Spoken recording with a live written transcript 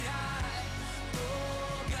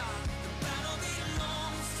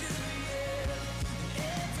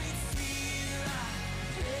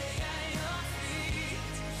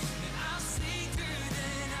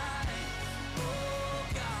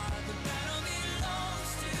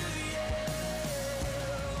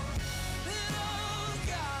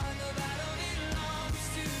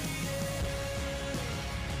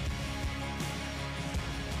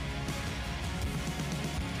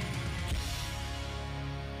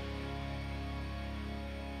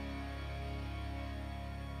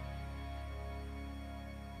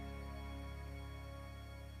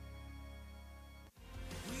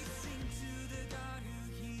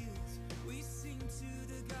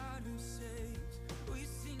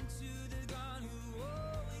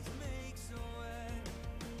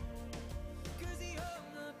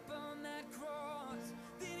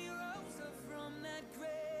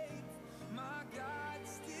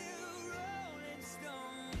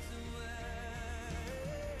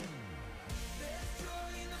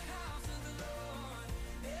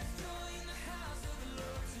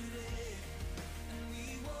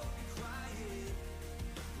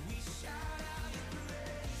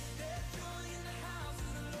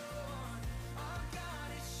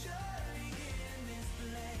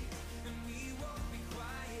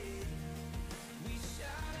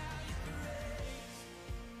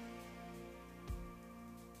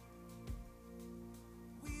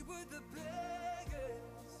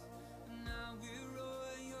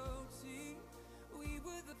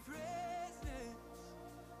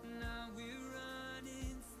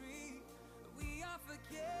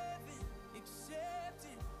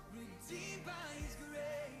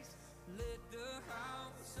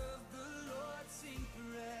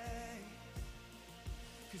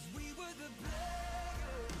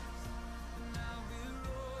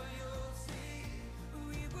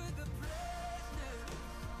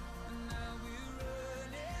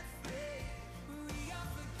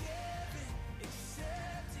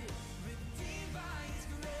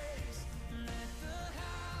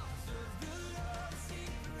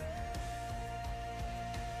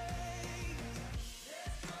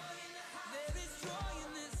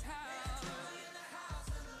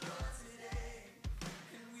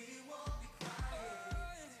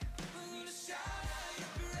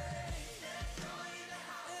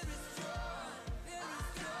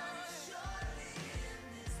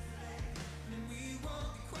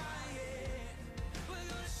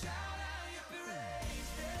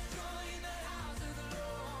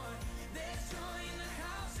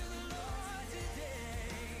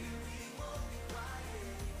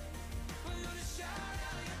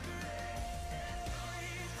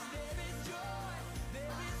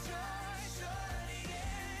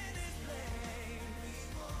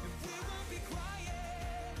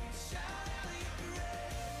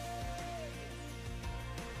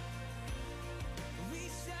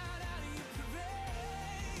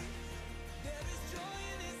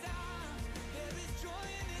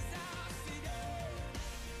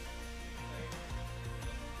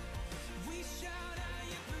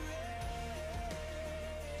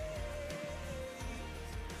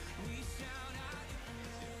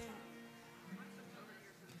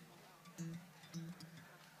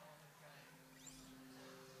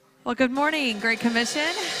Well, good morning, Great Commission.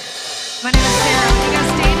 My name is Sarah. When you guys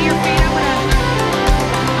stand to your feet, I'm going to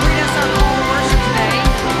read us our call to worship today.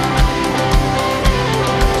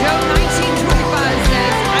 Job 19:25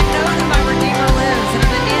 says, I know that my Redeemer lives, and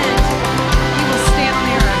in the end, he will stand on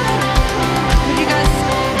the earth. Would you guys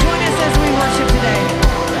join us as we worship today?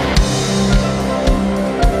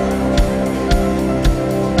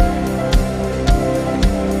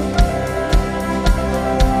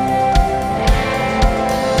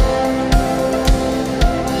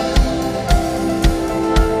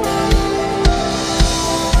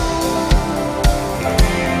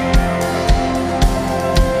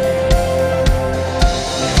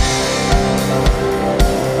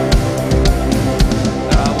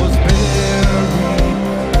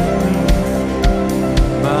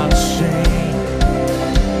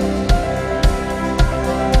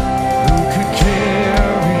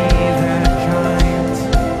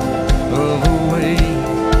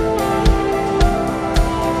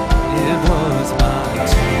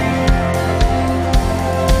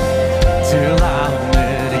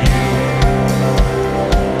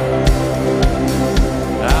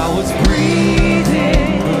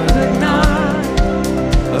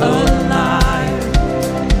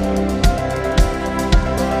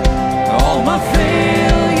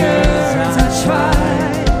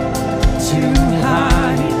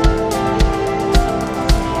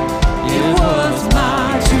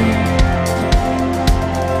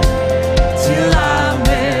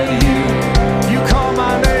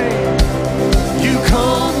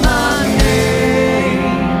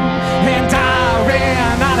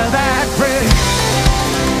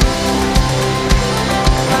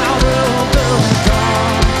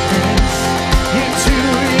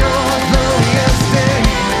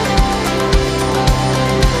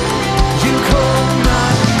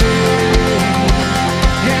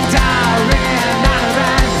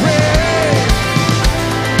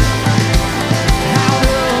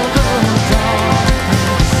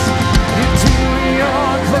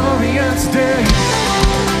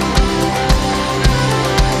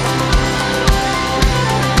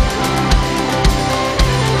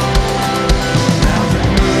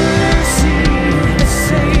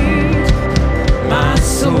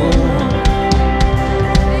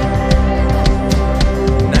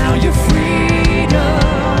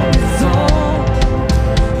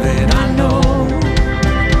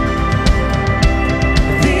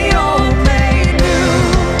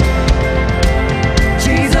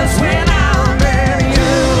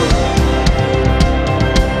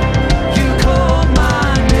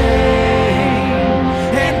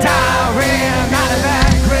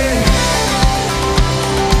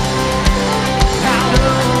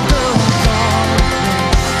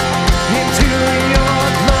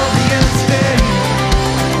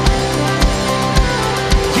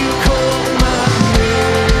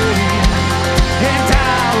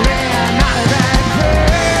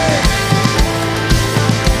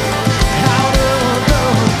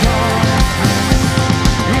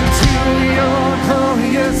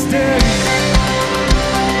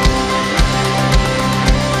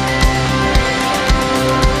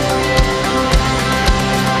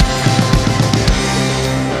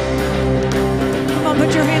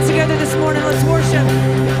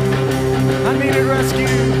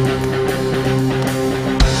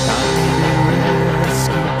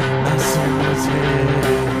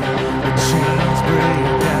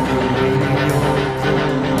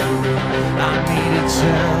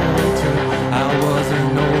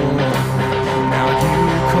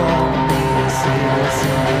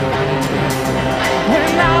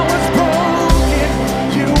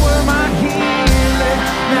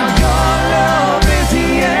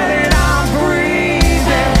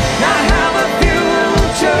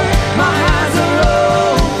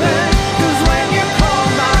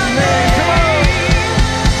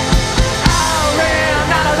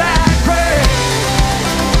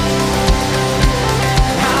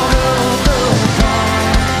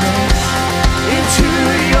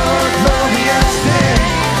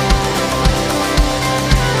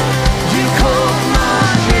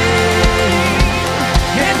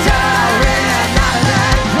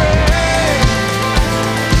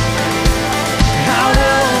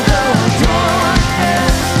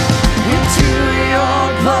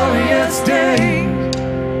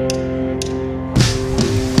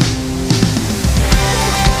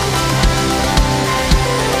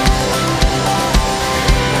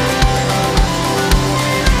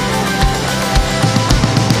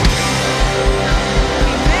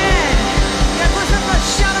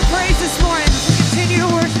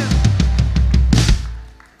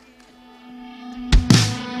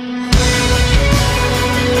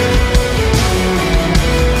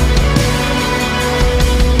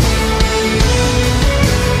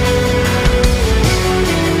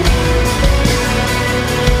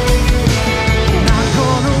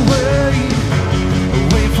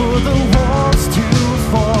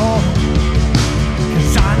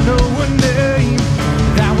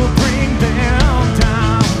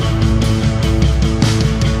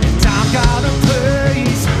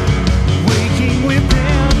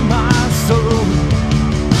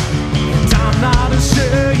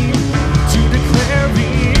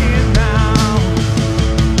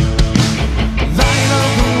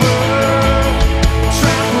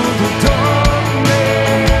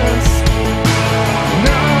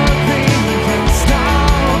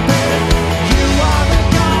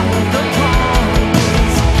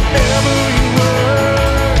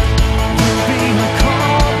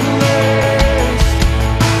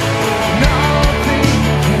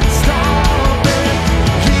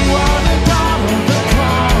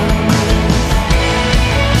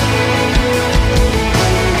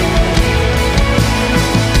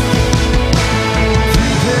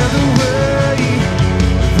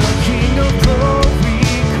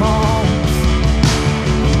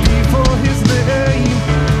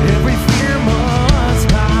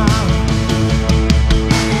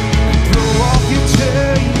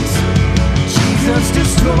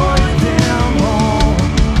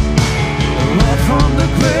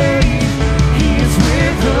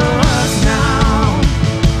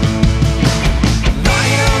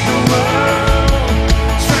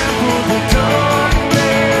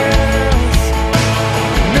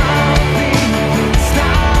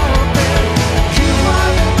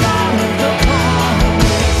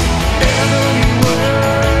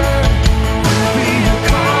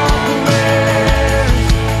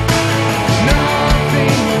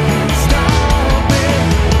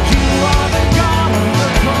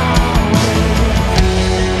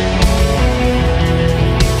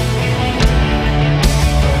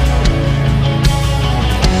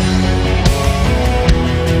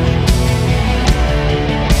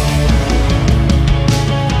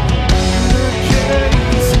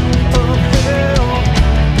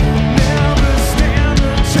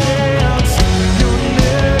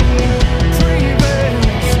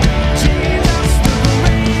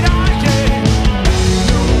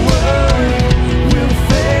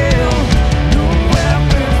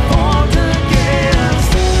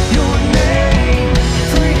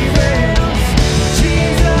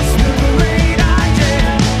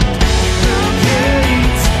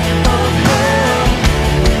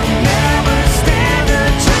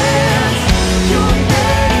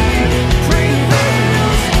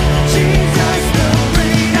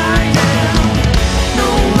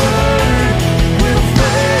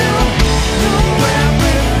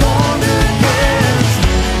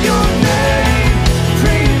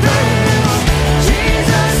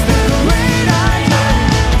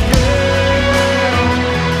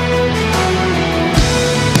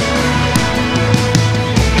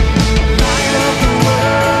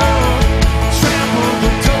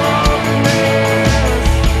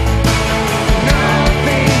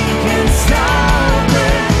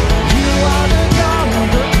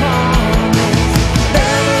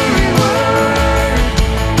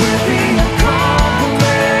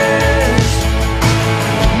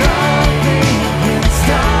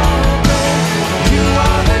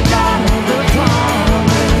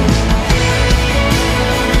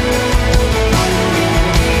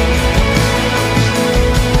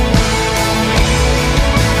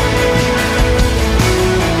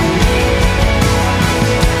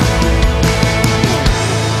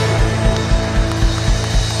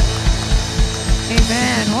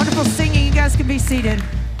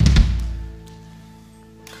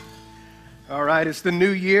 right, it's the new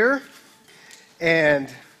year, and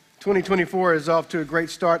 2024 is off to a great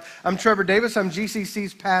start. I'm Trevor Davis. I'm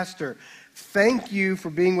GCC's pastor. Thank you for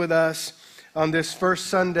being with us on this first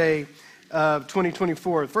Sunday of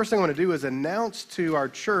 2024. The first thing I want to do is announce to our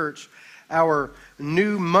church our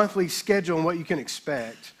new monthly schedule and what you can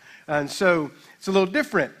expect. And so it's a little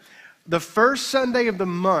different. The first Sunday of the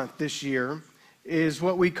month this year is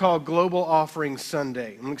what we call Global Offering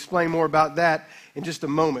Sunday. I'm going to explain more about that in just a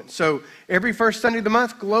moment. So every first Sunday of the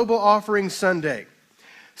month, Global Offering Sunday.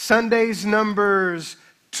 Sundays numbers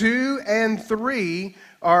 2 and 3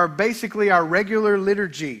 are basically our regular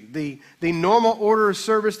liturgy, the normal order of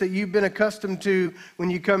service that you've been accustomed to when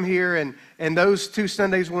you come here, and those 2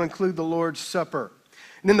 Sundays will include the Lord's Supper.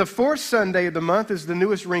 And then the fourth Sunday of the month is the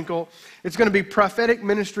newest wrinkle. It's going to be Prophetic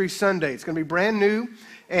Ministry Sunday. It's going to be brand new,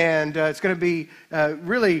 and it's going to be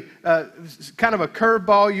really kind of a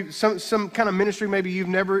curveball. Some kind of ministry maybe you've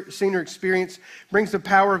never seen or experienced. Brings the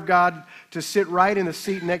power of God to sit right in the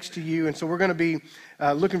seat next to you. And so we're going to be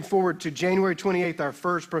looking forward to January 28th, our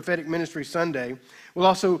first Prophetic Ministry Sunday. We'll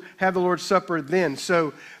also have the Lord's Supper then.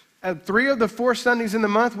 So 3 of the 4 Sundays in the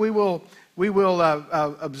month, we will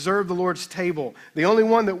observe the Lord's table. The only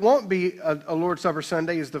one that won't be a Lord's Supper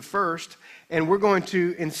Sunday is the first, and we're going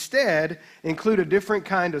to instead include a different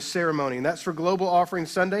kind of ceremony, and that's for Global Offering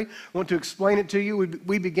Sunday. I want to explain it to you.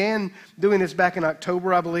 We began doing this back in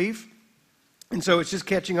October, I believe, and so it's just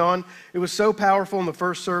catching on. It was so powerful in the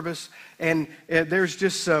first service, and there's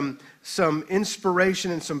just some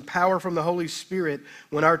inspiration and some power from the Holy Spirit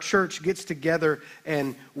when our church gets together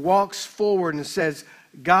and walks forward and says,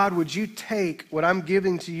 God, would you take what I'm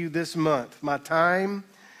giving to you this month, my time,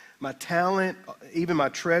 my talent, even my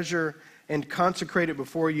treasure, and consecrate it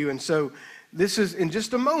before you? And so this is, in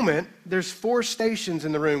just a moment, there's 4 stations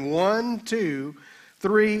in the room, 1, 2,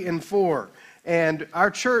 3, and 4. And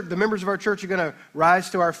our church, the members of our church are going to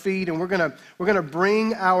rise to our feet, and we're going to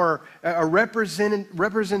bring a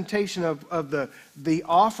representation of the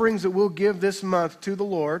offerings that we'll give this month to the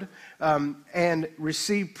Lord, and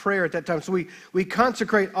receive prayer at that time. So we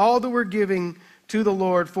consecrate all that we're giving to the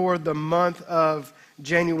Lord for the month of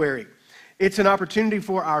January. It's an opportunity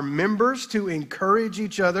for our members to encourage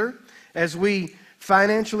each other as we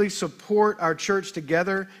financially support our church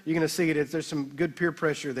together. You're going to see it. There's some good peer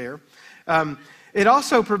pressure there. It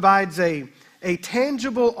also provides a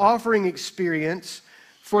tangible offering experience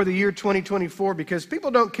for the year 2024 because people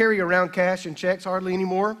don't carry around cash and checks hardly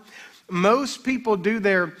anymore. Most people do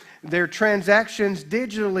their transactions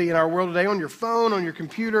digitally in our world today, on your phone, on your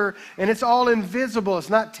computer, and it's all invisible. It's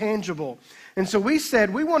not tangible. And so we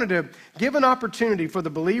said we wanted to give an opportunity for the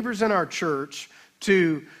believers in our church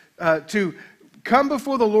to come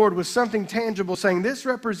before the Lord with something tangible, saying this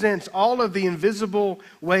represents all of the invisible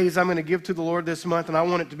ways I'm going to give to the Lord this month, and I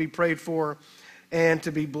want it to be prayed for and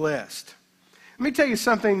to be blessed. Let me tell you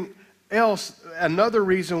something else, another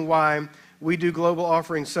reason why we do Global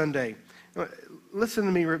Offering Sunday. Listen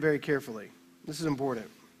to me very carefully. This is important.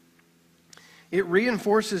 It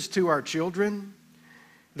reinforces to our children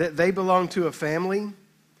that they belong to a family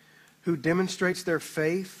who demonstrates their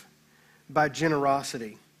faith by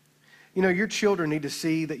generosity. You know, your children need to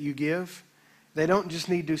see that you give. They don't just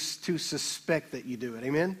need to suspect that you do it.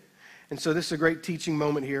 Amen? And so this is a great teaching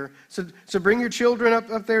moment here. So bring your children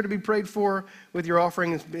up there to be prayed for with your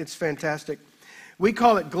offering. It's fantastic. We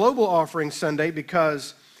call it Global Offering Sunday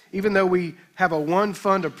because even though we have a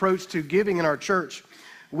one-fund approach to giving in our church,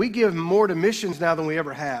 we give more to missions now than we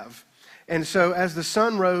ever have. And so as the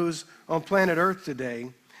sun rose on planet Earth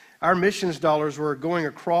today, our missions dollars were going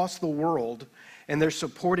across the world, and they're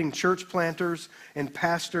supporting church planters and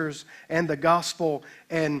pastors and the gospel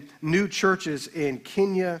and new churches in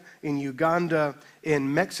Kenya, in Uganda,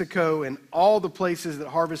 in Mexico, and all the places that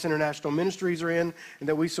Harvest International Ministries are in and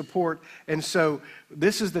that we support. And so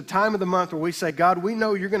this is the time of the month where we say, God, we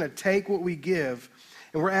know you're going to take what we give,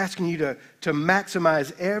 and we're asking you to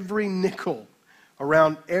maximize every nickel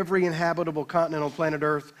around every inhabitable continent on planet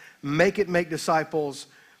Earth, make disciples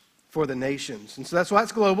for the nations. And so that's why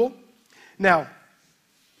it's global. Now,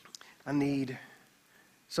 I need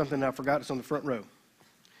something I forgot. It's on the front row.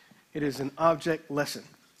 It is an object lesson.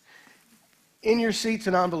 In your seats,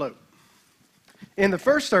 an envelope. In the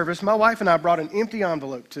first service, my wife and I brought an empty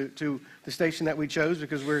envelope to the station that we chose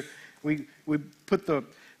because we put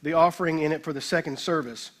the offering in it for the second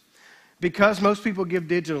service. Because most people give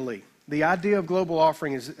digitally, the idea of Global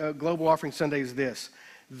Offering Sunday is this.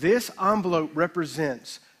 This envelope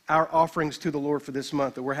represents our offerings to the Lord for this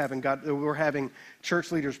month that we're having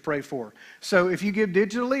church leaders pray for. So if you give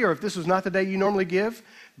digitally, or if this was not the day you normally give,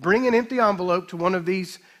 bring an empty envelope to one of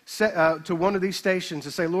these stations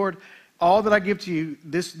and say, Lord, all that I give to you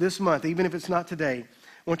this month, even if it's not today,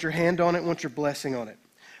 I want your hand on it, I want your blessing on it.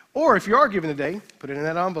 Or if you are giving today, put it in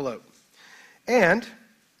that envelope. And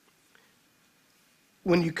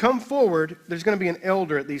when you come forward, there's going to be an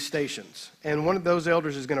elder at these stations. And one of those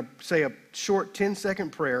elders is going to say a short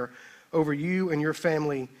 10-second prayer over you and your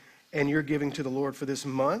family and your giving to the Lord for this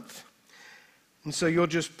month. And so you'll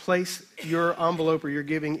just place your envelope or your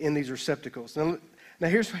giving in these receptacles. Now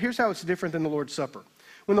here's how it's different than the Lord's Supper.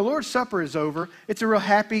 When the Lord's Supper is over, it's a real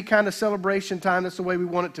happy kind of celebration time. That's the way we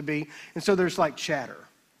want it to be. And so there's like chatter.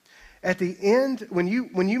 At the end, when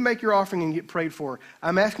you make your offering and get prayed for,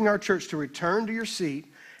 I'm asking our church to return to your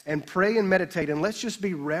seat and pray and meditate. And let's just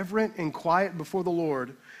be reverent and quiet before the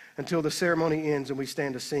Lord until the ceremony ends and we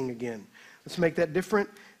stand to sing again. Let's make that different.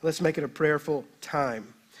 Let's make it a prayerful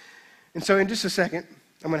time. And so in just a second,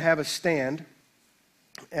 I'm going to have us stand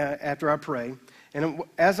after I pray. And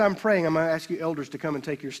as I'm praying, I'm going to ask you elders to come and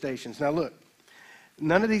take your stations. Now look,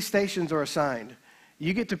 none of these stations are assigned.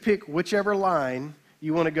 You get to pick whichever line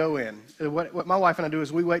you want to go in. What my wife and I do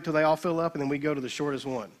is we wait till they all fill up and then we go to the shortest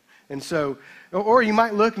one. And so, or you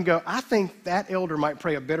might look and go, I think that elder might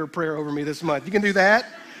pray a better prayer over me this month. You can do that.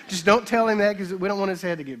 Just don't tell him that because we don't want his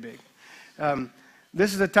head to get big.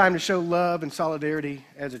 This is a time to show love and solidarity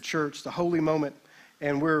as a church, the holy moment.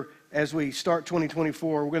 And as we start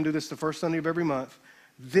 2024, we're going to do this the first Sunday of every month.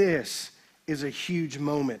 This is a huge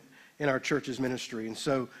moment in our church's ministry. And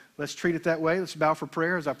so let's treat it that way. Let's bow for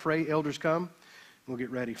prayer as I pray. Elders come. We'll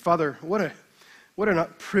get ready. Father, what a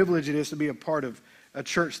privilege it is to be a part of a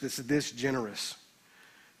church that's this generous.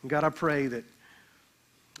 And God, I pray that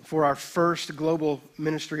for our first global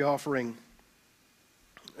ministry offering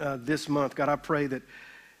this month, God, I pray that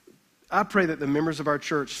the members of our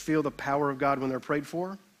church feel the power of God when they're prayed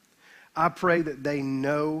for. I pray that they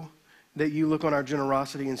know that you look on our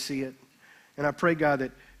generosity and see it. And I pray, God,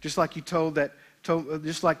 that just like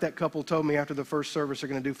just like that couple told me after the first service, they're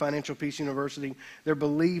going to do Financial Peace University. They're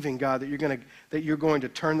believing, God, that you're going to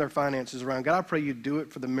turn their finances around. God, I pray you do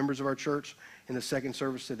it for the members of our church in the second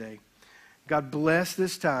service today. God, bless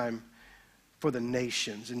this time for the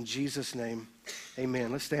nations. In Jesus' name,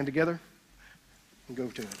 amen. Let's stand together and go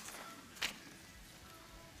to it.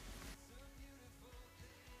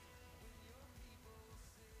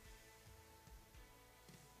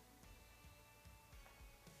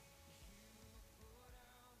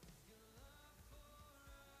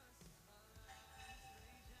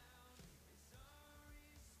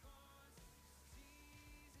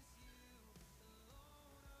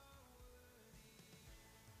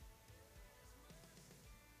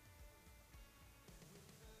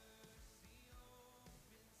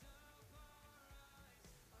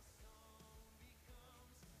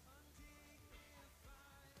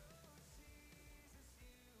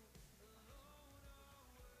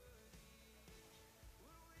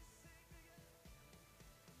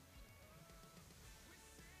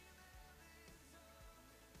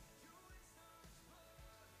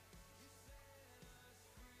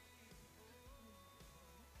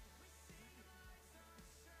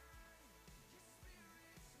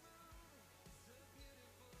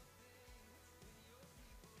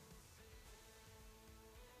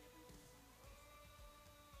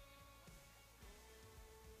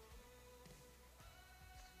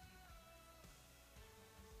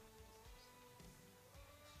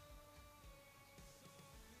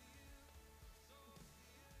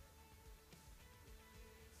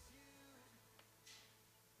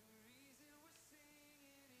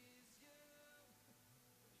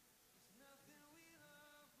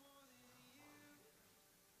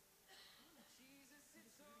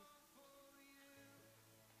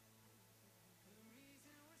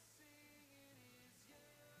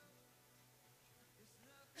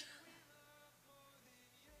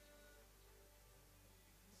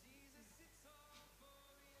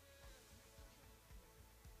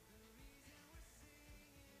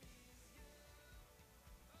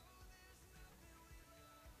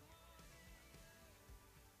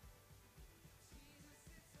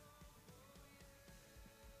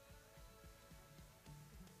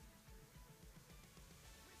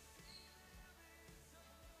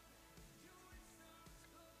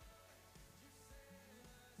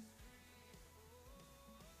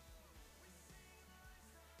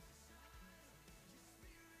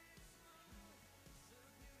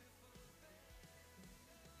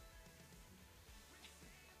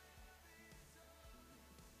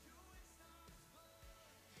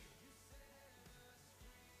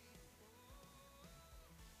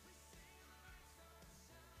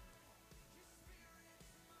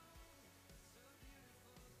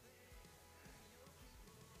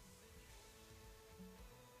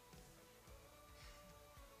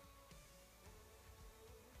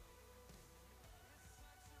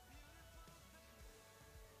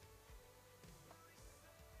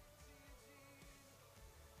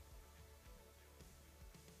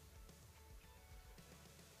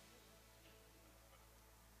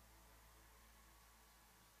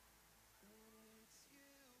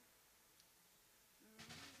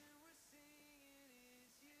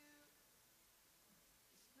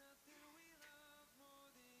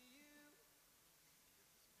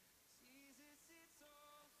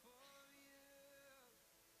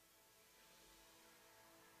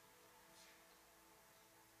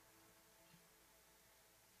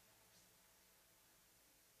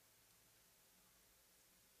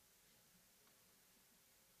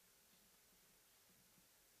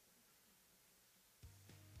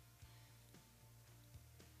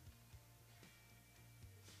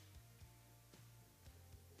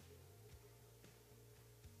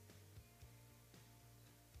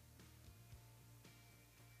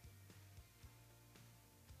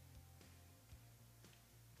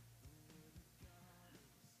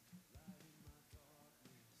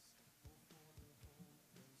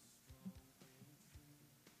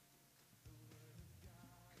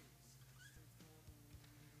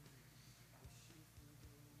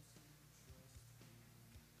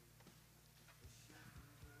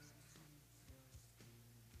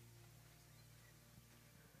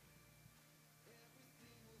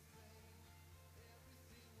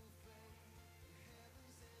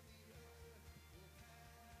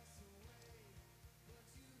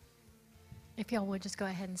 If y'all would just go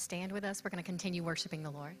ahead and stand with us, we're going to continue worshiping the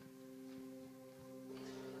Lord.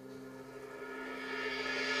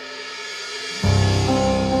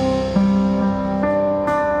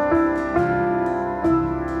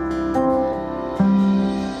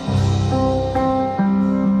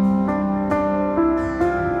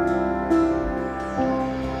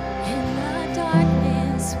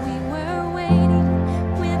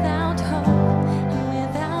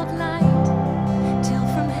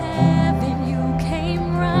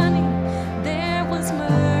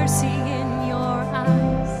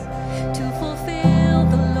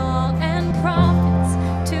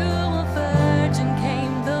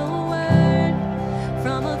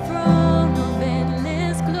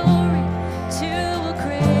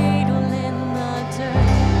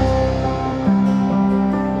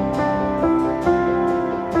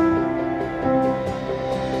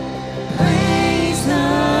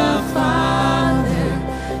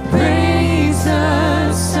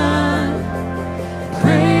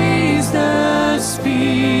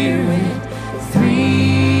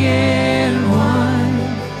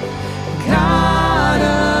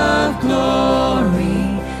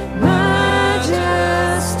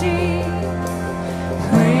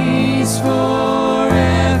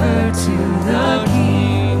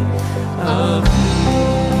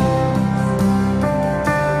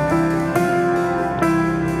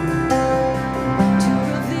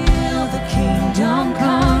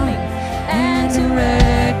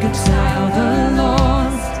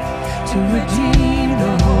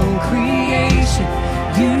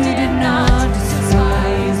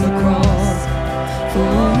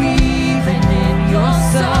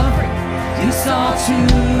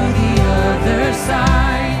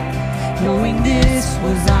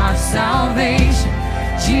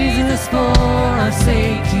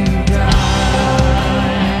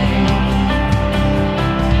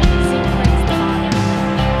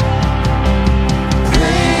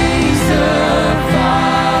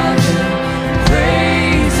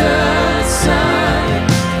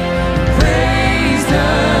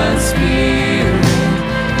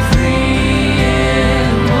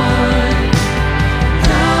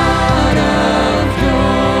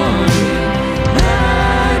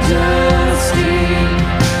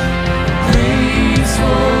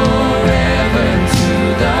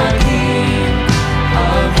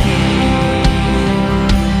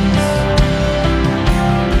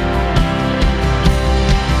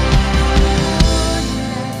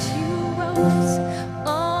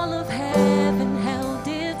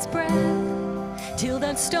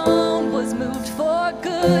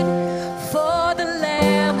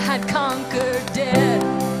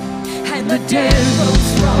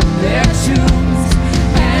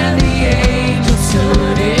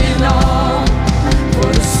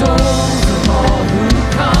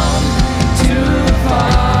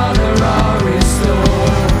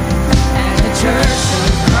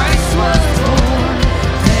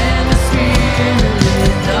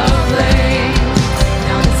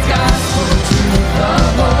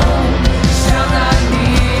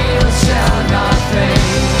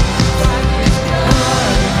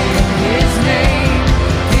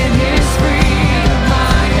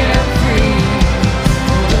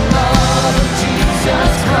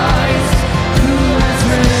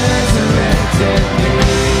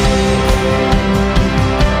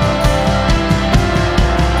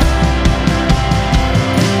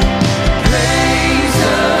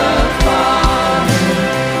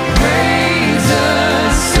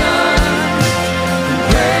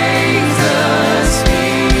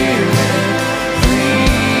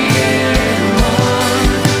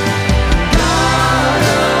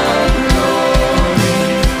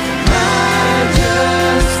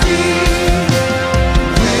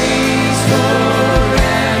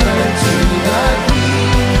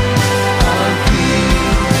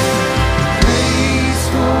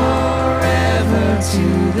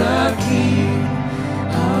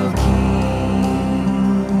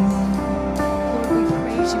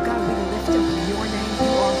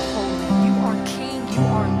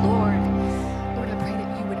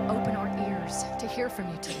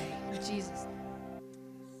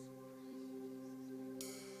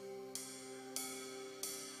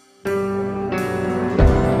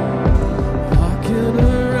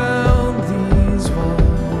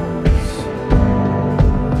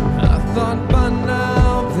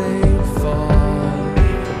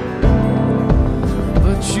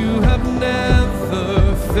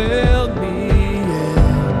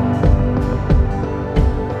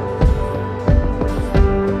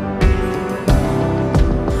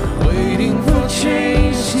 Waiting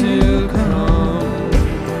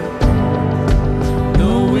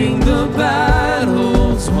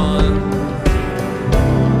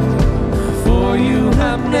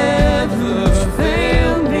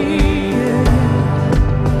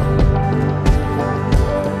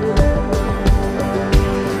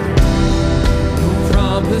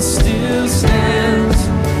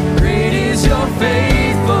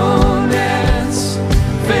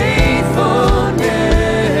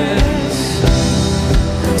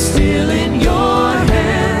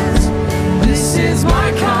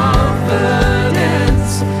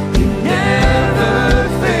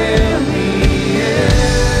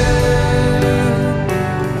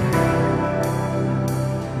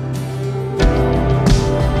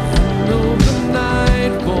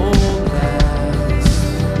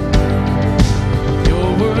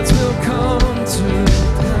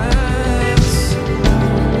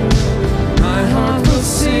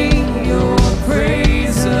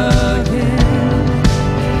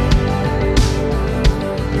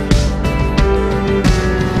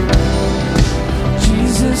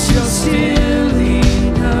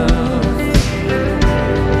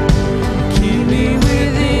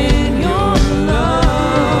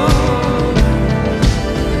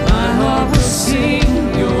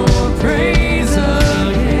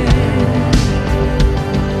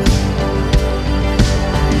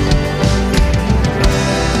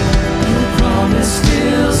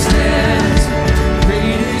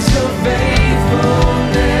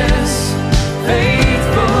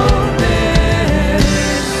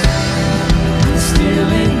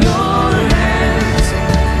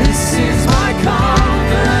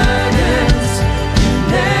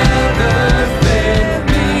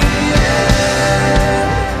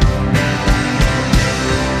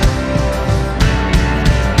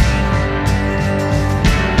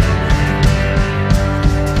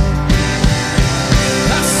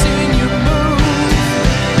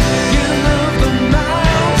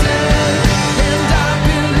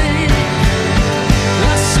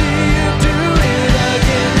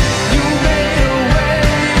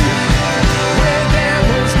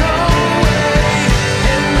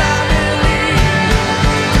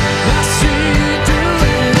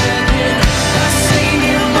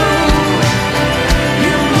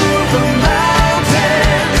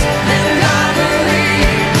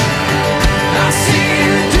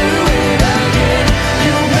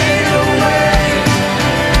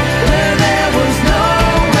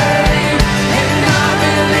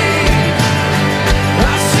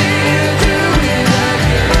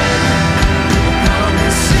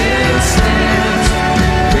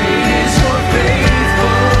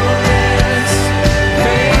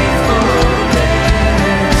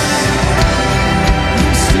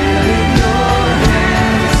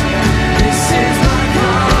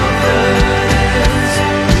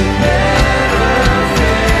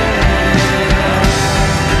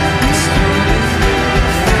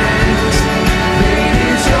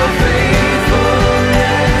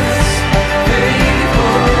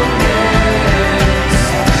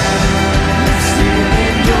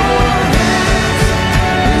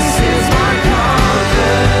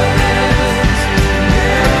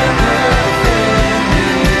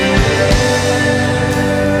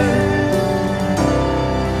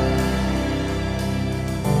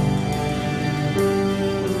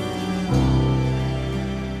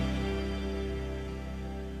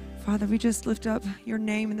we just lift up your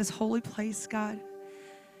name in this holy place, God.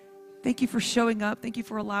 Thank you for showing up. Thank you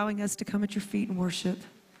for allowing us to come at your feet and worship.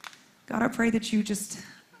 God, I pray that you just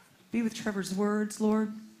be with Trevor's words,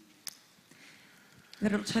 Lord.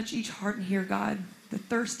 That it'll touch each heart in here, God. The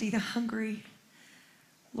thirsty, the hungry.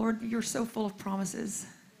 Lord, you're so full of promises.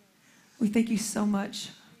 We thank you so much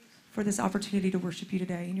for this opportunity to worship you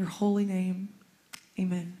today. In your holy name,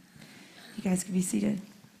 amen. You guys can be seated.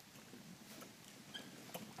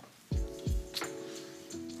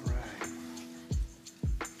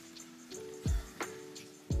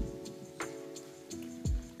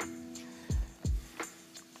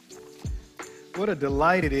 What a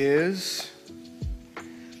delight it is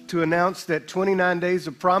to announce that 29 Days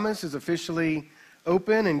of Promise is officially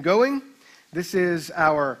open and going. This is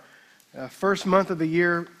our first month of the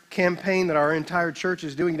year campaign that our entire church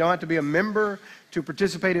is doing. You don't have to be a member to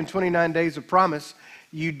participate in 29 Days of Promise.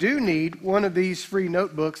 You do need one of these free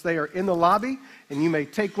notebooks. They are in the lobby, and you may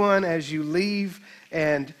take one as you leave.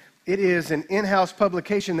 And it is an in-house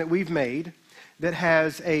publication that we've made that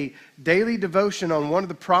has a daily devotion on one of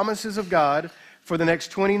the promises of God for the next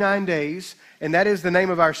 29 days. And that is the name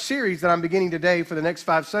of our series that I'm beginning today for the next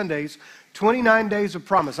 5 Sundays, 29 Days of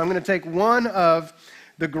Promise. I'm going to take one of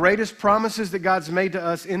the greatest promises that God's made to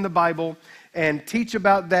us in the Bible and teach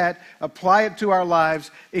about that, apply it to our lives,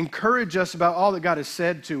 encourage us about all that God has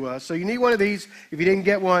said to us. So you need one of these. If you didn't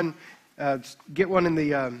get one in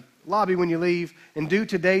the lobby when you leave, and do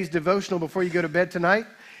today's devotional before you go to bed tonight.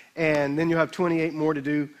 And then you'll have 28 more to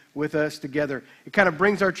do with us together. It kind of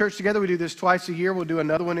brings our church together. We do this twice a year. We'll do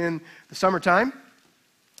another one in the summertime.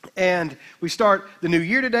 And we start the new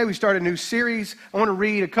year today. We start a new series. I want to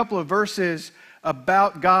read a couple of verses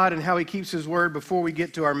about God and how he keeps his word before we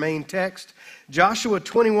get to our main text. Joshua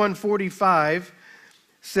 21:45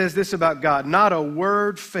 says this about God: "Not a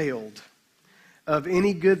word failed of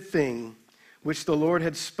any good thing which the Lord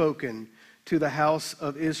had spoken to the house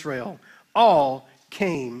of Israel. All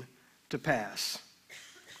came to pass."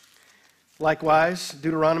 Likewise,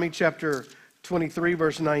 Deuteronomy chapter 23,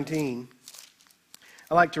 verse 19.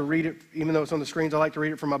 I like to read it, even though it's on the screens, I like to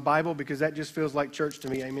read it from my Bible because that just feels like church to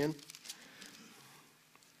me, amen?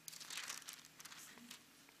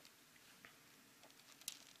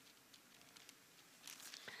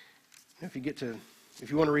 If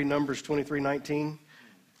you want to read Numbers 23:19,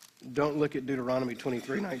 don't look at Deuteronomy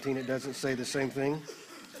 23:19. It doesn't say the same thing.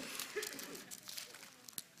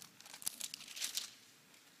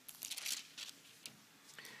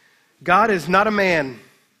 God is not a man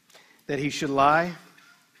that he should lie,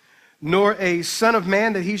 nor a son of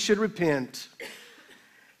man that he should repent.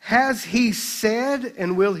 Has he said,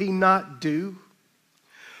 and will he not do?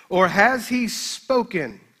 Or has he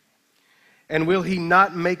spoken, and will he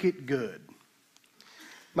not make it good?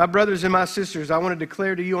 My brothers and my sisters, I want to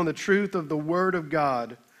declare to you on the truth of the Word of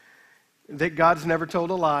God that God's never told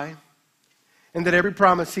a lie, and that every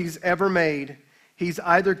promise he's ever made, he's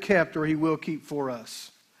either kept or he will keep for us.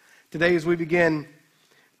 Today, as we begin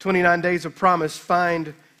 29 Days of Promise,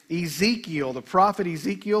 find Ezekiel, the prophet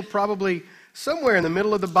Ezekiel, probably somewhere in the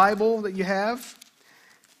middle of the Bible that you have.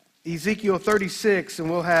 Ezekiel 36, and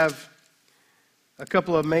we'll have a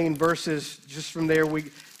couple of main verses just from there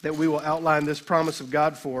that we will outline this promise of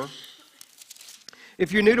God for.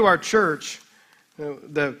 If you're new to our church,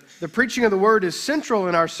 the preaching of the Word is central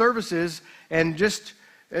in our services, and just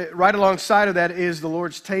right alongside of that is the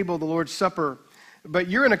Lord's table, the Lord's Supper. But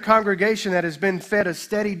you're in a congregation that has been fed a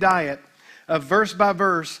steady diet of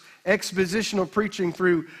verse-by-verse expositional preaching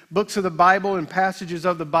through books of the Bible and passages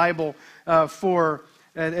of the Bible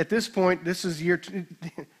at this point, this is year. Do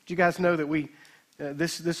you guys know that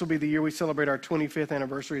this will be the year we celebrate our 25th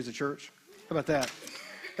anniversary as a church? How about that?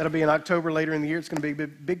 That'll be in October later in the year. It's going to be a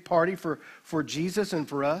big party for Jesus and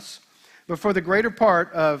for us. But for the greater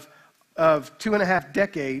part of 2.5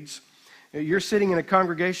 decades, you're sitting in a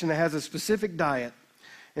congregation that has a specific diet,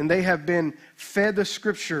 and they have been fed the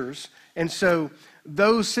Scriptures. And so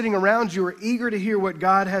those sitting around you are eager to hear what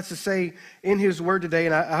God has to say in his Word today,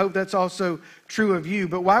 and I hope that's also true of you.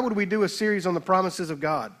 But why would we do a series on the promises of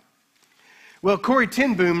God? Well, Corrie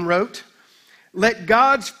ten Boom wrote, "Let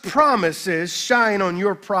God's promises shine on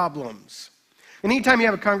your problems." And anytime you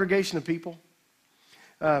have a congregation of people,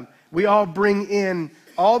 we all bring in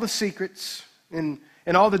all the secrets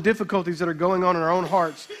and all the difficulties that are going on in our own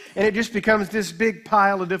hearts, and it just becomes this big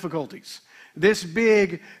pile of difficulties, this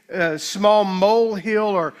big small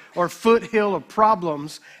molehill or foothill of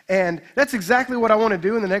problems. And that's exactly what I want to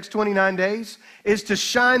do in the next 29 days, is to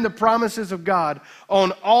shine the promises of God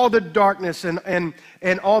on all the darkness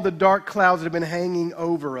and all the dark clouds that have been hanging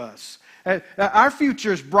over us. Our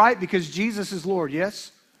future is bright because Jesus is Lord,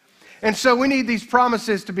 yes? And so we need these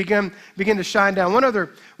promises to begin to shine down. One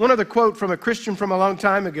other quote from a Christian from a long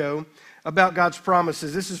time ago about God's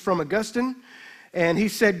promises. This is from Augustine, and he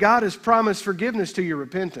said, God has promised forgiveness to your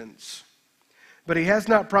repentance, but he has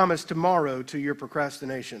not promised tomorrow to your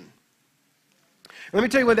procrastination. Let me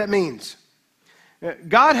tell you what that means.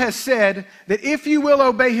 God has said that if you will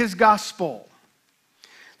obey his gospel,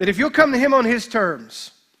 that if you'll come to him on his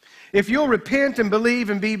terms, if you'll repent and believe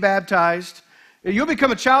and be baptized, you'll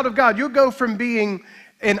become a child of God. You'll go from being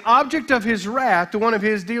an object of his wrath to one of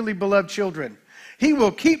his dearly beloved children. He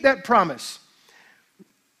will keep that promise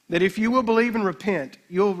that if you will believe and repent,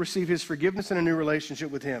 you'll receive his forgiveness and a new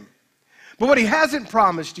relationship with him. But what he hasn't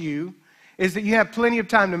promised you is that you have plenty of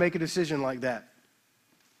time to make a decision like that.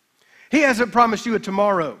 He hasn't promised you a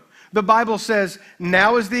tomorrow. The Bible says,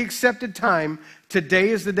 now is the accepted time. Today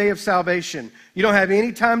is the day of salvation. You don't have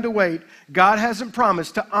any time to wait. God hasn't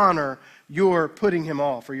promised to honor your putting him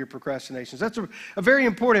off or your procrastinations. That's a very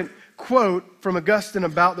important quote from Augustine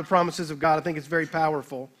about the promises of God. I think it's very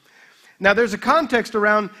powerful. Now, there's a context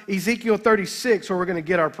around Ezekiel 36 where we're going to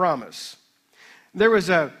get our promise. There's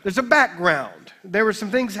a background. There were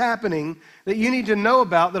some things happening that you need to know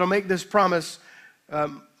about that'll make this promise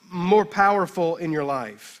more powerful in your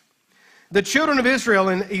life. The children of Israel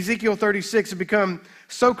in Ezekiel 36 had become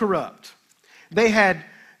so corrupt. They had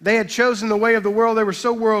chosen the way of the world. They were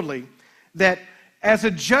so worldly that as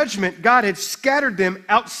a judgment, God had scattered them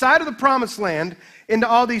outside of the promised land into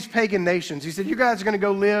all these pagan nations. He said, you guys are going to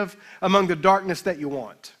go live among the darkness that you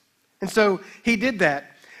want. And so he did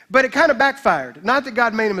that. But it kind of backfired. Not that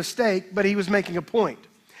God made a mistake, but he was making a point.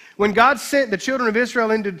 When God sent the children of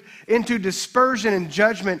Israel into dispersion and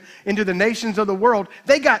judgment into the nations of the world,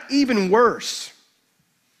 they got even worse.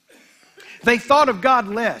 They thought of God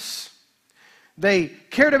less. They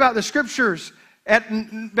cared about the scriptures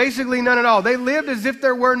at basically none at all. They lived as if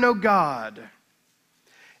there were no God.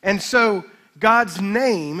 And so God's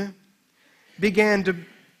name began to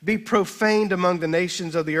be profaned among the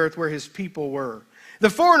nations of the earth where his people were. The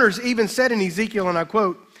foreigners even said in Ezekiel, and I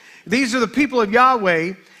quote, these are the people of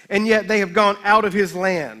Yahweh, and yet they have gone out of his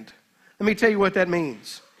land. Let me tell you what that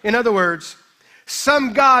means. In other words,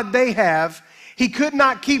 some God they have, he could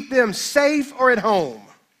not keep them safe or at home.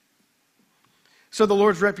 So the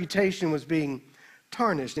Lord's reputation was being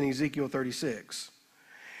tarnished in Ezekiel 36.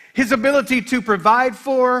 His ability to provide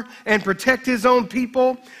for and protect his own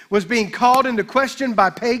people was being called into question by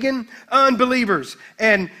pagan unbelievers.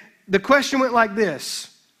 And the question went like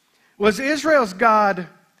this: was Israel's God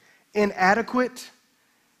inadequate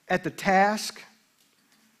at the task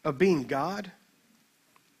of being God?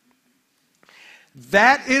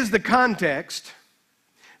 That is the context.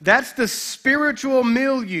 That's the spiritual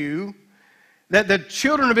milieu that the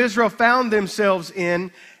children of Israel found themselves in,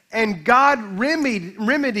 and God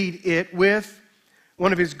remedied it with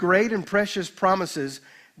one of his great and precious promises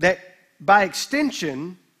that by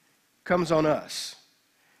extension comes on us.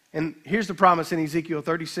 And here's the promise in Ezekiel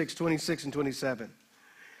 36, 26, and 27.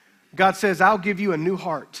 God says, I'll give you a new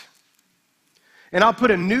heart, and I'll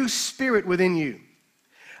put a new spirit within you.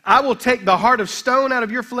 I will take the heart of stone out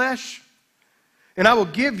of your flesh, and I will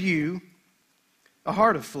give you a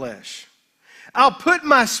heart of flesh. I'll put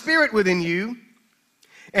my spirit within you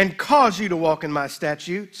and cause you to walk in my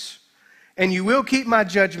statutes, and you will keep my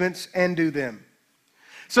judgments and do them.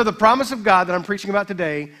 So the promise of God that I'm preaching about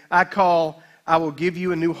today, I call, I will give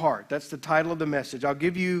you a new heart. That's the title of the message. I'll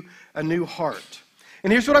give you a new heart.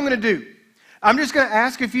 And here's what I'm going to do. I'm just going to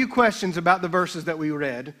ask a few questions about the verses that we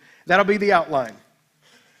read. That'll be the outline.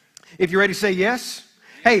 If you're ready, say yes.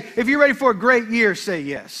 Hey, if you're ready for a great year, say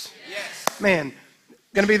yes. Yes. Man,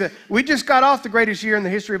 we just got off the greatest year in the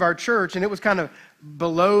history of our church, and it was kind of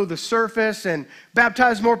below the surface, and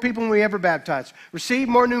baptized more people than we ever baptized,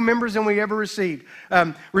 received more new members than we ever received,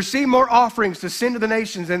 received more offerings to send to the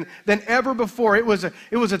nations than ever before. It was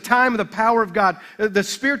a time of the power of God. The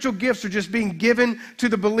spiritual gifts are just being given to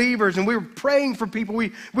the believers, and we were praying for people.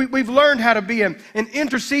 We've learned how to be an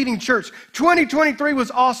interceding church. 2023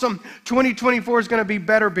 was awesome. 2024 is going to be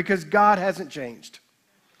better because God hasn't changed.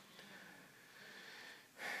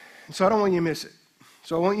 So I don't want you to miss it.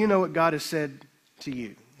 So I want you to know what God has said to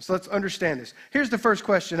you. So let's understand this. Here's the first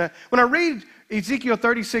question. When I read Ezekiel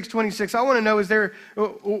 36, 26, I want to know,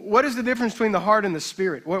 what is the difference between the heart and the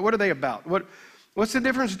spirit? What are they about? What's the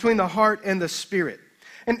difference between the heart and the spirit?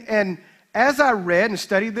 And as I read and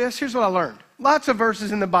studied this, here's what I learned. Lots of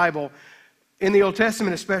verses in the Bible, in the Old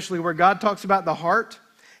Testament especially, where God talks about the heart.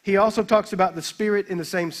 He also talks about the spirit in the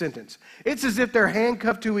same sentence. It's as if they're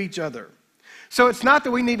handcuffed to each other. So it's not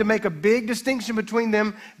that we need to make a big distinction between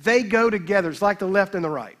them. They go together. It's like the left and the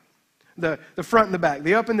right. the front and the back,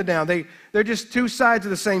 the up and the down. They're just two sides of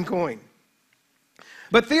the same coin.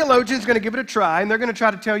 But theologians are going to give it a try, and they're going to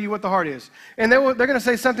try to tell you what the heart is. And they're going to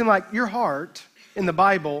say something like, your heart in the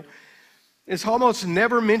Bible is almost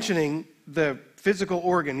never mentioning the physical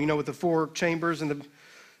organ, with the 4 chambers and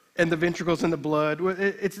the ventricles and the blood.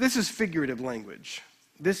 This is figurative language.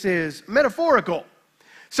 This is metaphorical.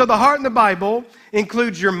 So the heart in the Bible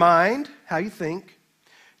includes your mind, how you think,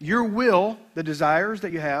 your will, the desires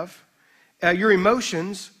that you have, your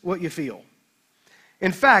emotions, what you feel.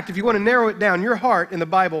 In fact, if you want to narrow it down, your heart in the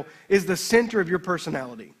Bible is the center of your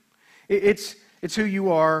personality. It's who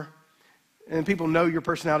you are, and people know your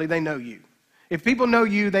personality, they know you. If people know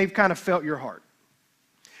you, they've kind of felt your heart.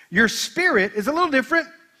 Your spirit is a little different.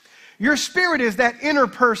 Your spirit is that inner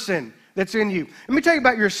person that's in you. Let me tell you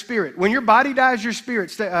about your spirit. When your body dies, your spirit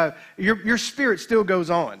still goes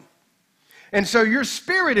on. And so your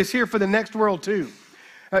spirit is here for the next world too.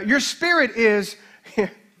 Your spirit is,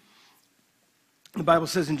 the Bible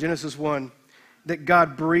says in Genesis 1, that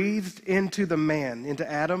God breathed into the man, into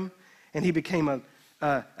Adam, and he became a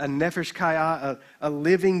nefesh kaya, a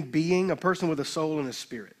living being, a person with a soul and a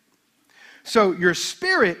spirit. So your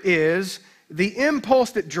spirit is the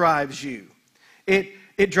impulse that drives you.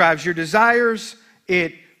 It drives your desires.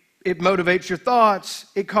 It motivates your thoughts.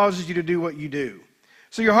 It causes you to do what you do.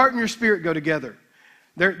 So your heart and your spirit go together.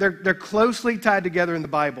 They're closely tied together in the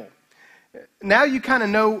Bible. Now you kind of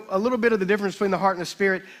know a little bit of the difference between the heart and the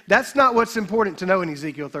spirit. That's not what's important to know in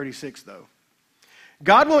Ezekiel 36, though.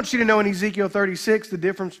 God wants you to know in Ezekiel 36 the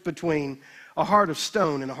difference between a heart of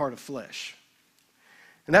stone and a heart of flesh.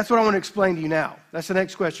 And that's what I want to explain to you now. That's the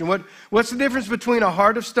next question. What's the difference between a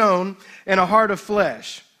heart of stone and a heart of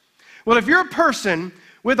flesh? Well, if you're a person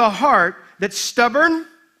with a heart that's stubborn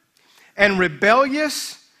and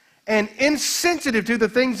rebellious and insensitive to the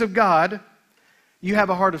things of God, you have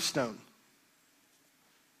a heart of stone.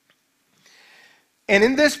 And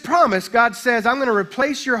in this promise, God says, I'm going to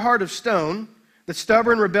replace your heart of stone, the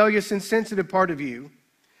stubborn, rebellious, insensitive part of you,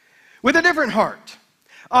 with a different heart,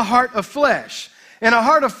 a heart of flesh. And a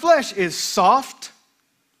heart of flesh is soft,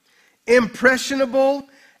 impressionable,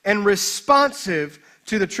 and responsive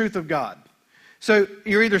to the truth of God. So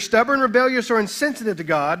you're either stubborn, rebellious, or insensitive to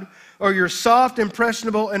God, or you're soft,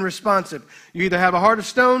 impressionable, and responsive. You either have a heart of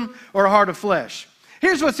stone or a heart of flesh.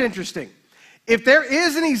 Here's what's interesting. If there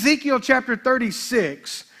is an Ezekiel chapter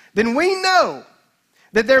 36, then we know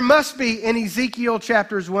that there must be in Ezekiel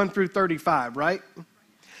chapters 1 through 35, right?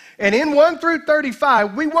 And in 1 through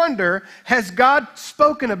 35, we wonder, has God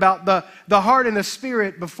spoken about the heart and the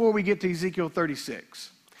spirit before we get to Ezekiel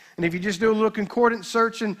 36? And if you just do a little concordance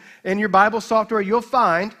search in your Bible software, you'll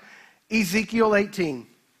find Ezekiel 18.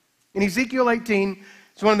 In Ezekiel 18,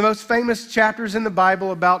 it's one of the most famous chapters in the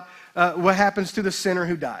Bible about what happens to the sinner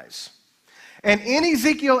who dies. And in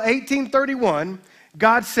Ezekiel 18:31,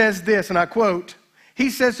 God says this, and I quote,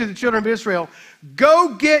 he says to the children of Israel, go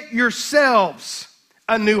get yourselves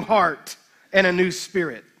a new heart and a new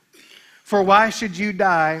spirit. For why should you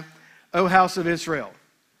die, O house of Israel?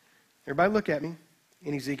 Everybody look at me.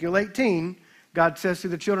 In Ezekiel 18, God says to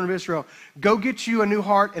the children of Israel, go get you a new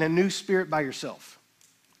heart and a new spirit by yourself.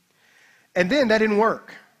 And then that didn't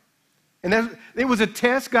work. And it was a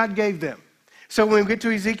test God gave them. So when we get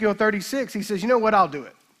to Ezekiel 36, he says, you know what, I'll do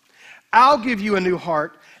it. I'll give you a new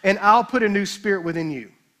heart and I'll put a new spirit within you.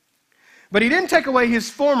 But he didn't take away his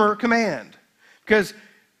former command, because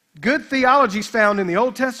good theology is found in the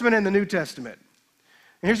Old Testament and the New Testament.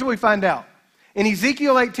 And here's what we find out. In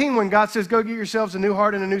Ezekiel 18, when God says, go get yourselves a new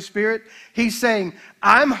heart and a new spirit, he's saying,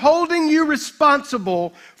 I'm holding you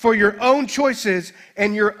responsible for your own choices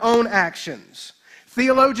and your own actions.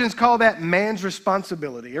 Theologians call that man's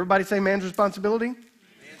responsibility. Everybody say man's responsibility?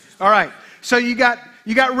 All right. So you got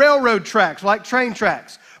railroad tracks, like train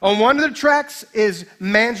tracks. On one of the tracks is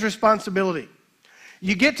man's responsibility.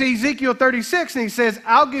 You get to Ezekiel 36 and he says,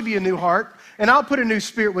 I'll give you a new heart and I'll put a new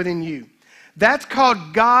spirit within you. That's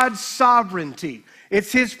called God's sovereignty.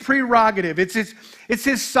 It's his prerogative. It's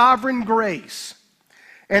his sovereign grace.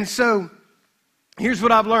 And so here's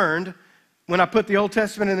what I've learned when I put the Old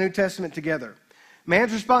Testament and the New Testament together.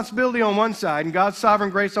 Man's responsibility on one side and God's sovereign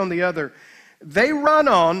grace on the other. They run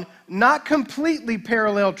on not completely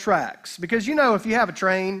parallel tracks. Because if you have a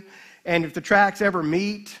train and if the tracks ever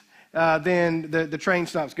meet, then the train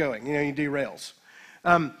stops going. You derails.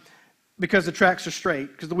 Because the tracks are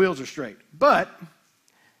straight, because the wheels are straight. But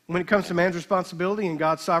when it comes to man's responsibility and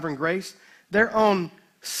God's sovereign grace, they're on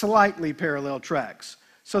slightly parallel tracks.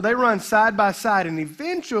 So they run side by side and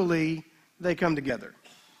eventually they come together.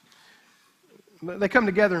 They come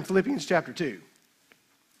together in Philippians chapter 2.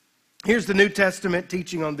 Here's the New Testament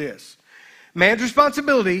teaching on this. Man's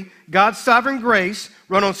responsibility, God's sovereign grace,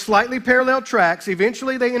 run on slightly parallel tracks.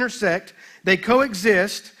 Eventually they intersect, they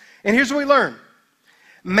coexist, and here's what we learn.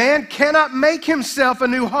 Man cannot make himself a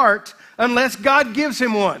new heart unless God gives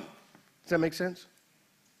him one. Does that make sense?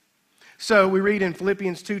 So we read in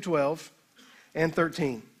Philippians 2:12 and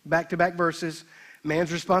 13, back-to-back verses,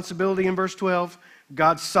 man's responsibility in verse 12,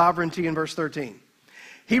 God's sovereignty in verse 13.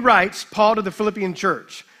 He writes, Paul to the Philippian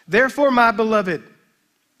church, "Therefore, my beloved,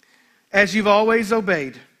 as you've always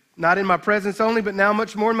obeyed, not in my presence only, but now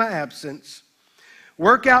much more in my absence,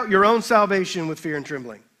 work out your own salvation with fear and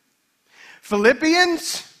trembling."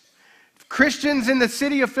 Philippians, Christians in the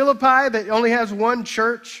city of Philippi that only has one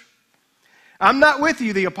church, I'm not with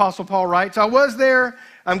you, the Apostle Paul writes. I was there.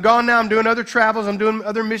 I'm gone now. I'm doing other travels. I'm doing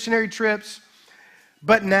other missionary trips.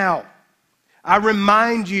 But now, I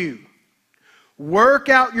remind you, work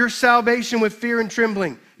out your salvation with fear and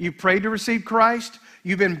trembling. You prayed to receive Christ.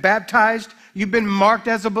 You've been baptized. You've been marked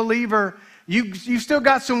as a believer. You've still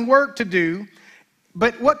got some work to do.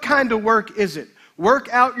 But what kind of work is it?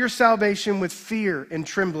 Work out your salvation with fear and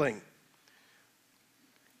trembling.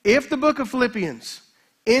 If the book of Philippians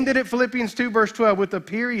ended at Philippians 2 verse 12 with a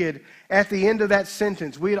period at the end of that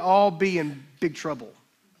sentence, we'd all be in big trouble.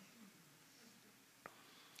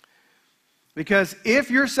 Because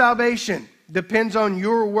if your salvation depends on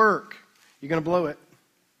your work, you're going to blow it.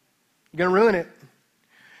 You're going to ruin it.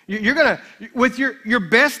 You're going to, with your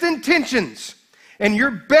best intentions and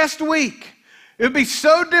your best week, it would be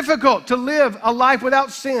so difficult to live a life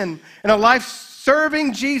without sin and a life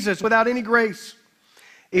serving Jesus without any grace.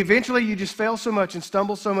 Eventually, you just fail so much and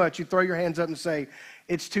stumble so much, you throw your hands up and say,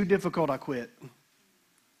 "It's too difficult, I quit."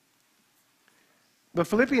 But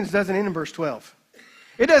Philippians doesn't end in verse 12.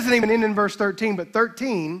 It doesn't even end in verse 13, but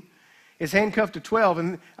 13 is handcuffed to 12.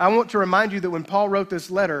 And I want to remind you that when Paul wrote this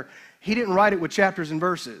letter, he didn't write it with chapters and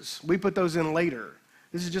verses. We put those in later.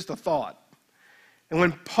 This is just a thought. And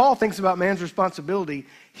when Paul thinks about man's responsibility,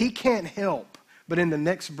 he can't help but in the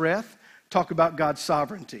next breath talk about God's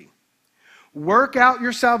sovereignty. Work out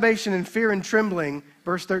your salvation in fear and trembling,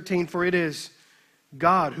 verse 13, for it is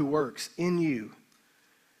God who works in you,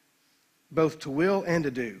 both to will and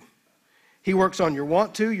to do. He works on your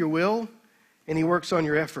want to, your will, and he works on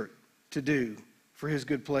your effort to do for his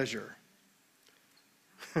good pleasure.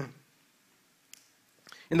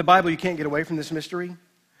 In the Bible, you can't get away from this mystery,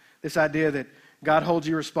 this idea that God holds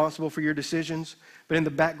you responsible for your decisions, but in the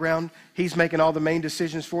background, he's making all the main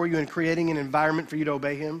decisions for you and creating an environment for you to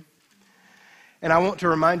obey him. And I want to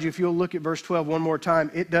remind you, if you'll look at verse 12 one more time,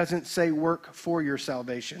 it doesn't say work for your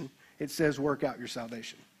salvation. It says work out your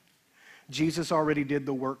salvation. Jesus already did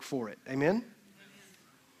the work for it. Amen?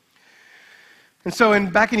 And so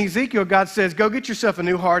back in Ezekiel, God says, go get yourself a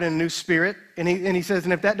new heart and a new spirit. And he says,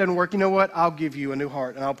 and if that doesn't work, you know what? I'll give you a new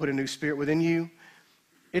heart and I'll put a new spirit within you.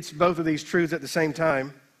 It's both of these truths at the same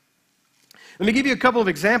time. Let me give you a couple of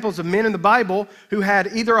examples of men in the Bible who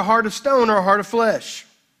had either a heart of stone or a heart of flesh.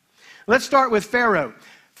 Let's start with Pharaoh.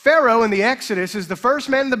 Pharaoh in the Exodus is the first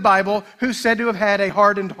man in the Bible who's said to have had a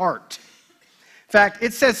hardened heart. In fact,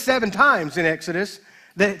 it says 7 times in Exodus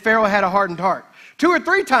that Pharaoh had a hardened heart. 2 or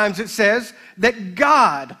 3 times it says that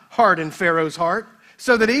God hardened Pharaoh's heart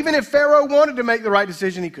so that even if Pharaoh wanted to make the right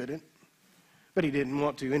decision, he couldn't. But he didn't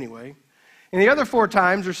want to anyway. And the other 4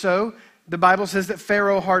 times or so, the Bible says that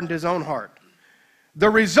Pharaoh hardened his own heart. The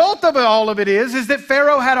result of all of it is that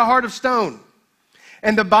Pharaoh had a heart of stone.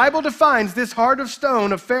 And the Bible defines this heart of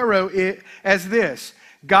stone of Pharaoh as this.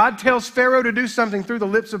 God tells Pharaoh to do something through the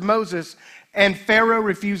lips of Moses, and Pharaoh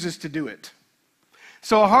refuses to do it.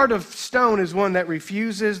 So a heart of stone is one that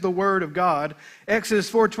refuses the word of God. Exodus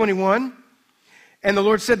 4:21, and the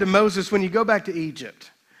Lord said to Moses, when you go back to Egypt,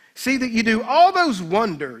 see that you do all those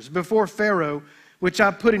wonders before Pharaoh, which I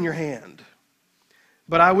put in your hand.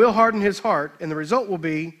 But I will harden his heart, and the result will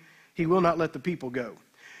be he will not let the people go.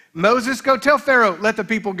 Moses, go tell Pharaoh, let the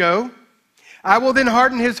people go. I will then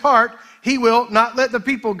harden his heart. He will not let the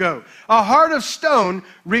people go. A heart of stone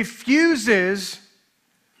refuses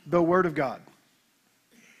the word of God.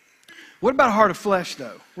 What about a heart of flesh,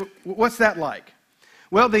 though? What's that like?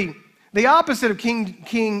 Well, the opposite of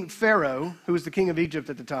King Pharaoh, who was the king of Egypt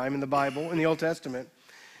at the time in the Bible, in the Old Testament,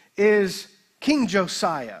 is King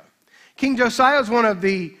Josiah. King Josiah is one of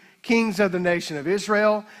the kings of the nation of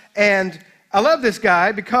Israel, and I love this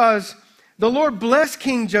guy because the Lord blessed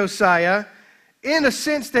King Josiah in a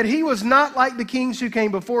sense that he was not like the kings who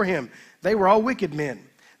came before him. They were all wicked men.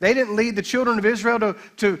 They didn't lead the children of Israel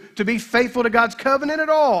to be faithful to God's covenant at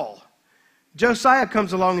all. Josiah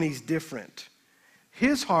comes along and he's different.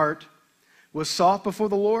 His heart was soft before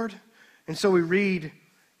the Lord, and so we read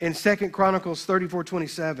in 2 Chronicles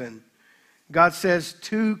 34:27 God says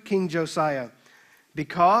to King Josiah,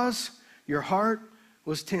 because your heart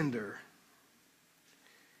was tender.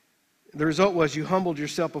 The result was you humbled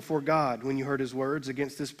yourself before God when you heard his words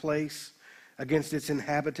against this place, against its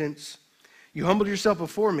inhabitants. You humbled yourself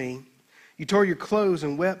before me. You tore your clothes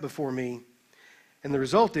and wept before me. And the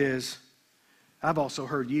result is, I've also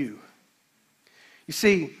heard you. You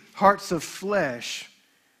see, hearts of flesh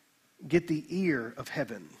get the ear of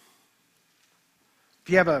heaven. If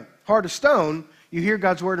you have a heart of stone, you hear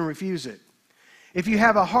God's word and refuse it. If you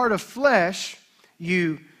have a heart of flesh,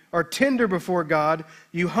 you are tender before God,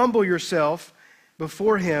 you humble yourself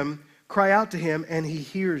before him, cry out to him, and he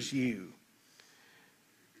hears you.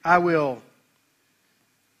 I will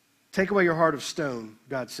take away your heart of stone,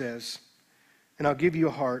 God says, and I'll give you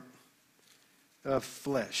a heart of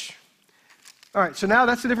flesh. All right, so now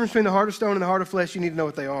that's the difference between the heart of stone and the heart of flesh. You need to know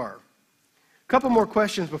what they are. A couple more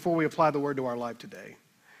questions before we apply the word to our life today.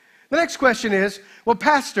 The next question is, well,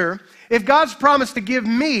 Pastor, if God's promised to give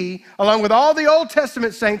me, along with all the Old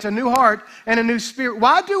Testament saints, a new heart and a new spirit,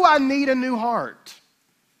 why do I need a new heart?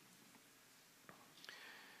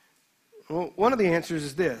 Well, one of the answers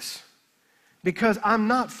is this: because I'm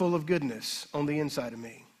not full of goodness on the inside of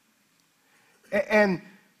me. And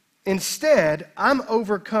instead, I'm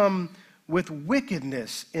overcome with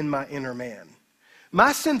wickedness in my inner man.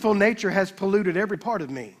 My sinful nature has polluted every part of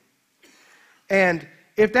me. And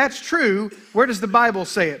if that's true, where does the Bible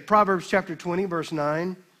say it? Proverbs chapter 20, verse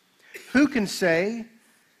 9. Who can say,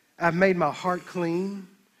 I've made my heart clean,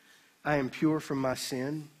 I am pure from my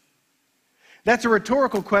sin? That's a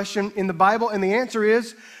rhetorical question in the Bible, and the answer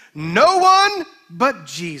is, no one but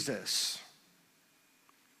Jesus.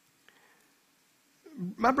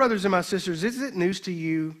 My brothers and my sisters, is it news to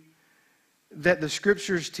you that the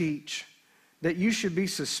scriptures teach that you should be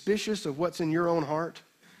suspicious of what's in your own heart?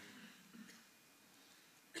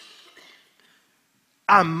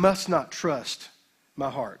 I must not trust my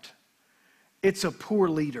heart. It's a poor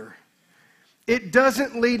leader. It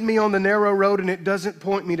doesn't lead me on the narrow road, and it doesn't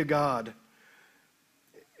point me to God.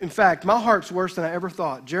 In fact, my heart's worse than I ever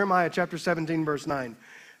thought. Jeremiah chapter 17, verse 9.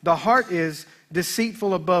 The heart is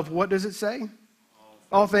deceitful above, what does it say?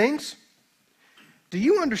 All things. Do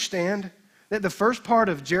you understand that the first part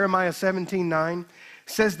of Jeremiah 17:9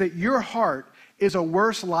 says that your heart is a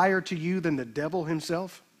worse liar to you than the devil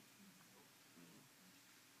himself?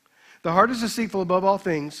 The heart is deceitful above all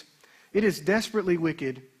things. It is desperately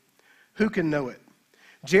wicked. Who can know it?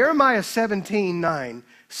 Jeremiah 17:9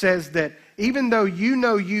 says that even though you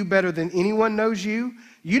know you better than anyone knows you,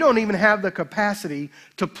 you don't even have the capacity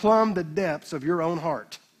to plumb the depths of your own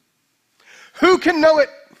heart. Who can know it?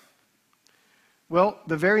 Well,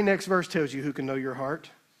 the very next verse tells you who can know your heart.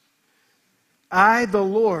 I, the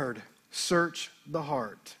Lord, search the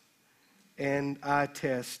heart, and I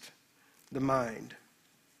test the mind.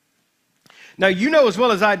 Now, you know as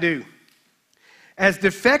well as I do, as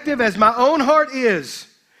defective as my own heart is,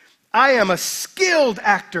 I am a skilled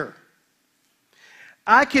actor.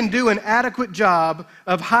 I can do an adequate job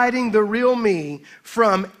of hiding the real me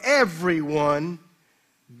from everyone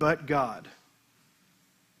but God.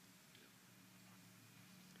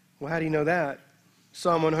 Well, how do you know that?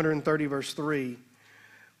 Psalm 130, verse 3.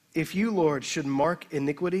 If you, Lord, should mark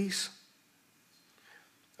iniquities,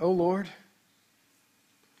 O Lord,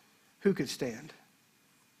 who could stand?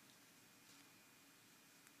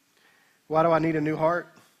 Why do I need a new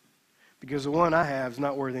heart? Because the one I have is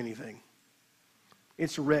not worth anything.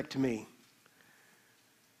 It's wrecked me.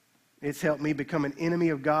 It's helped me become an enemy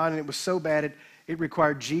of God, and it was so bad it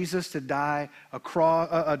required Jesus to die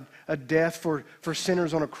a death for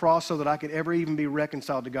sinners on a cross so that I could ever even be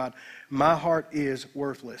reconciled to God. My heart is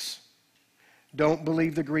worthless. Don't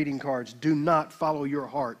believe the greeting cards. Do not follow your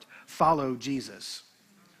heart. Follow Jesus.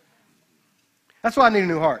 That's why I need a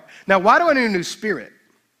new heart. Now, why do I need a new spirit?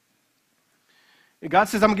 God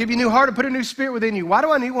says, I'm going to give you a new heart and put a new spirit within you. Why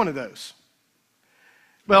do I need one of those?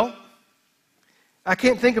 Well, I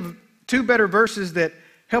can't think of two better verses that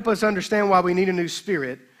help us understand why we need a new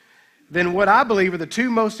spirit than what I believe are the two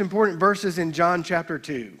most important verses in John chapter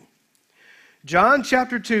 2. John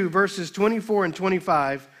chapter 2, verses 24 and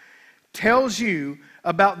 25 tells you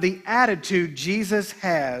about the attitude Jesus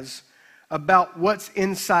has about what's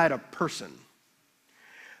inside a person.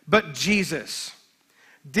 But Jesus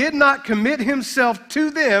did not commit himself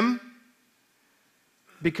to them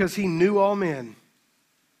because he knew all men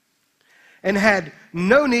and had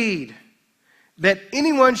no need that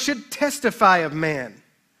anyone should testify of man,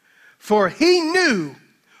 for he knew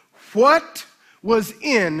what was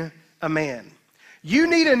in a man. You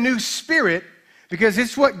need a new spirit because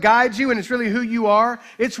it's what guides you and it's really who you are.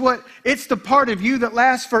 It's the part of you that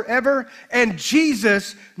lasts forever, and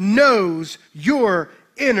Jesus knows your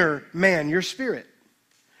inner man, your spirit.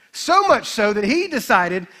 So much so that he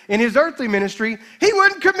decided in his earthly ministry he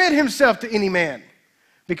wouldn't commit himself to any man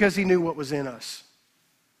because he knew what was in us.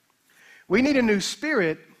 We need a new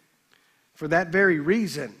spirit for that very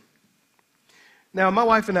reason. Now, my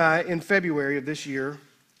wife and I, in February of this year,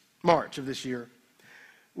 March of this year,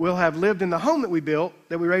 will have lived in the home that we built,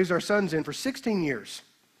 that we raised our sons in, for 16 years.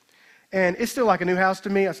 And it's still like a new house to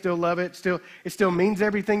me. I still love it. It still means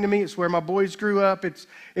everything to me. It's where my boys grew up. It's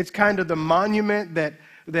kind of the monument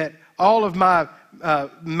that all of my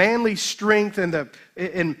manly strength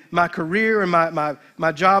and my career and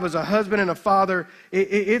my job as a husband and a father,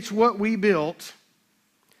 it's what we built.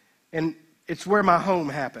 And it's where my home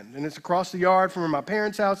happened. And it's across the yard from where my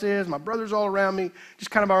parents' house is. My brother's all around me.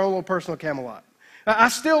 Just kind of our own little personal Camelot. I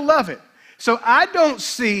still love it. So I don't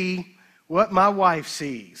see what my wife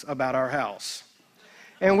sees about our house.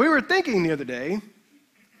 And we were thinking the other day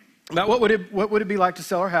about what would it be like to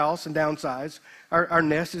sell our house and downsize. Our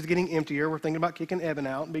nest is getting emptier. We're thinking about kicking Evan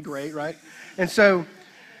out. It'd be great, right? And so,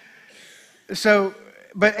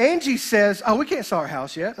 but Angie says, "Oh, we can't sell our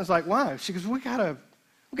house yet." I was like, "Why?" She goes, "We gotta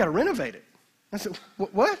renovate it." I said,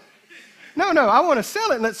 "What? No, I want to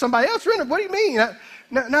sell it and let somebody else rent it. What do you mean?"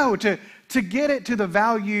 No, to get it to the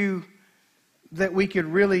value that we could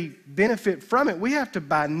really benefit from it, we have to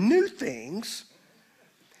buy new things.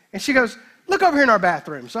 And she goes, "Look over here in our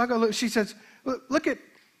bathroom." So I go look. She says,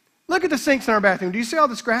 Look at the sinks in our bathroom. Do you see all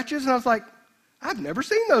the scratches?" And I was like, "I've never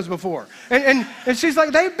seen those before." And she's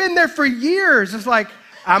like, "They've been there for years." It's like,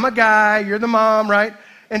 I'm a guy, you're the mom, right?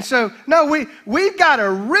 And so, no, we've got to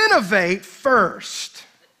renovate first.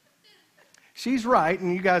 She's right,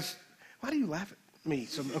 and you guys, why do you laugh at me?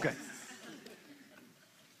 Okay.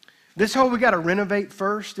 This whole we got to renovate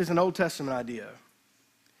first is an Old Testament idea.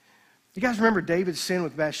 You guys remember David's sin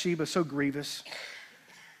with Bathsheba, so grievous.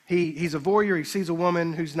 He's a voyeur. He sees a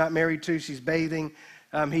woman who's not married to. She's bathing.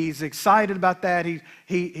 He's excited about that.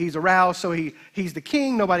 He's aroused, so he's the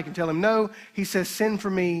king. Nobody can tell him no. He says, "Send for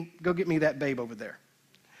me. Go get me that babe over there."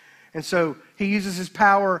 And so he uses his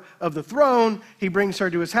power of the throne. He brings her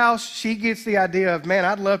to his house. She gets the idea of, man,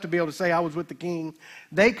 I'd love to be able to say I was with the king.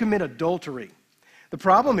 They commit adultery. The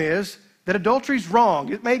problem is that adultery is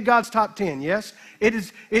wrong. It made God's top 10, yes? It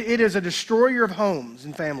is a destroyer of homes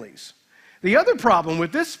and families. The other problem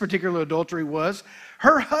with this particular adultery was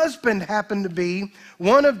her husband happened to be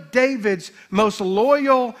one of David's most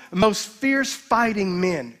loyal, most fierce fighting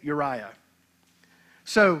men, Uriah.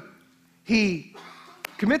 So he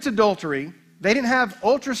commits adultery. They didn't have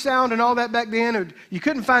ultrasound and all that back then. You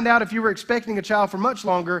couldn't find out if you were expecting a child for much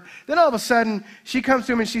longer. Then all of a sudden, she comes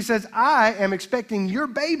to him and she says, "I am expecting your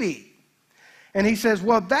baby." And he says,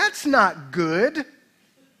 "Well, that's not good."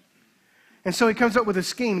 And so he comes up with a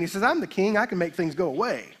scheme. And he says, "I'm the king. I can make things go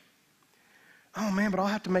away." "Oh, man, but I'll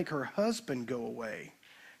have to make her husband go away.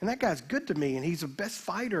 And that guy's good to me, and he's the best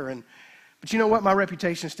fighter. But you know what? My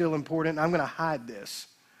reputation is still important. I'm going to hide this."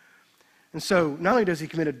 And so not only does he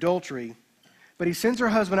commit adultery, but he sends her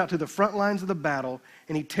husband out to the front lines of the battle,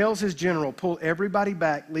 and he tells his general, "Pull everybody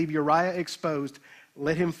back, leave Uriah exposed,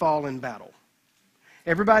 let him fall in battle.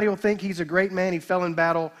 Everybody will think he's a great man, he fell in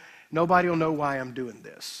battle. Nobody will know why I'm doing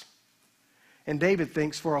this." And David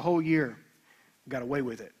thinks for a whole year, got away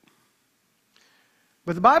with it.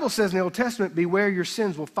 But the Bible says in the Old Testament, beware your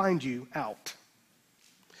sins will find you out.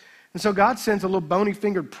 And so God sends a little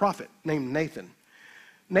bony-fingered prophet named Nathan.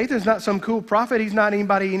 Nathan's not some cool prophet. He's not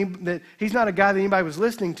he's not a guy that anybody was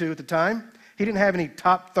listening to at the time. He didn't have any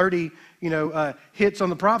top 30, hits on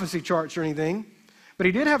the prophecy charts or anything. But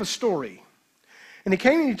he did have a story. And he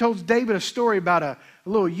came and he told David a story about a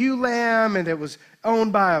little ewe lamb, and it was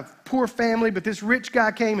owned by a poor family, but this rich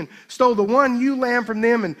guy came and stole the one ewe lamb from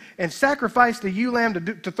them and sacrificed the ewe lamb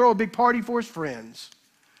to throw a big party for his friends,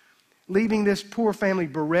 leaving this poor family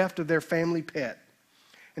bereft of their family pet.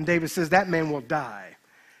 And David says, "That man will die."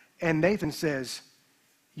 And Nathan says,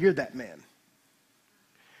 "You're that man.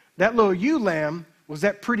 That little ewe lamb was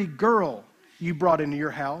that pretty girl you brought into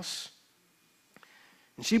your house.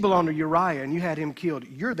 And she belonged to Uriah, and you had him killed.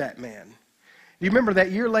 You're that man." You remember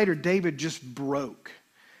that year later, David just broke.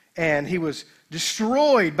 And he was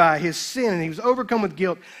destroyed by his sin, and he was overcome with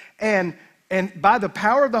guilt. And by the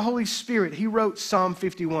power of the Holy Spirit, he wrote Psalm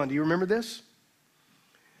 51. Do you remember this?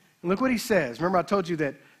 And look what he says. Remember I told you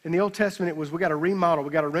that in the Old Testament it was we got to remodel, we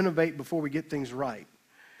got to renovate before we get things right.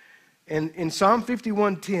 And in Psalm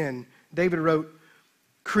 51:10, David wrote,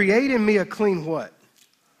 "Create in me a clean" what?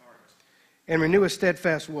 Heart. "And renew a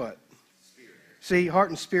steadfast" what? Spirit. See, heart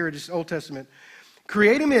and spirit is Old Testament.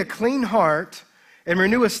 Create in me a clean heart and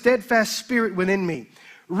renew a steadfast spirit within me.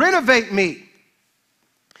 Renovate me.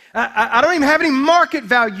 I don't even have any market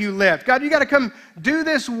value left. God, you got to come do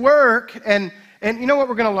this work. And you know what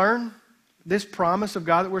we're going to learn? This promise of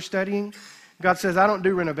God that we're studying, God says, I don't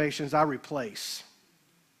do renovations, I replace.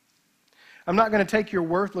 I'm not going to take your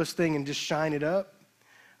worthless thing and just shine it up.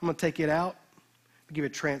 I'm going to take it out and give it a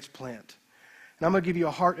transplant. And I'm going to give you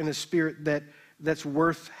a heart and a spirit that's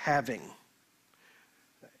worth having.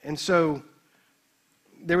 And so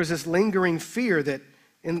there was this lingering fear that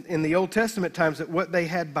in the Old Testament times that what they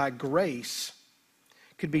had by grace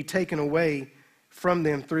could be taken away from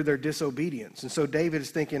them through their disobedience. And so David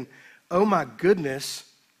is thinking, oh my goodness,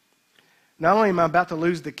 not only am I about to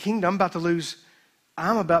lose the kingdom,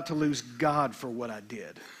 I'm about to lose God for what I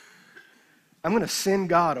did. I'm going to sin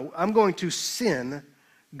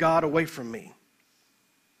God away from me.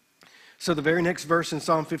 So the very next verse in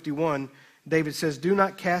Psalm 51, David says, do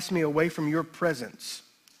not cast me away from your presence,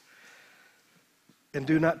 and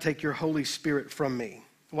do not take your Holy Spirit from me.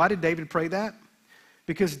 Why did David pray that?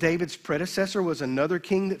 Because David's predecessor was another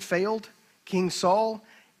king that failed, King Saul,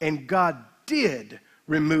 and God did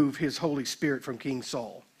remove his Holy Spirit from King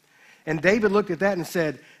Saul. And David looked at that and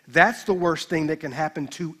said, that's the worst thing that can happen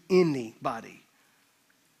to anybody.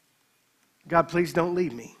 God, please don't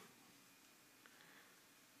leave me.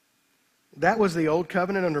 That was the old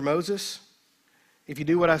covenant under Moses. If you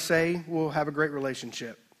do what I say, we'll have a great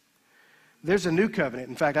relationship. There's a new covenant.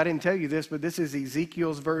 In fact, I didn't tell you this, but this is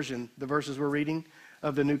Ezekiel's version, the verses we're reading,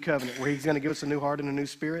 of the new covenant, where he's going to give us a new heart and a new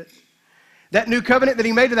spirit. That new covenant that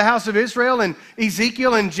he made to the house of Israel and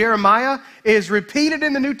Ezekiel and Jeremiah is repeated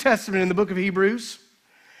in the New Testament in the book of Hebrews.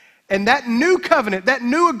 And that new covenant, that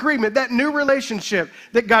new agreement, that new relationship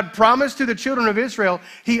that God promised to the children of Israel,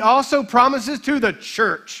 he also promises to the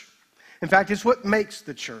church. In fact, it's what makes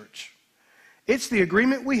the church. It's the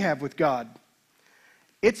agreement we have with God.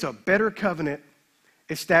 It's a better covenant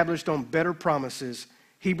established on better promises.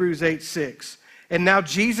 Hebrews 8:6. And now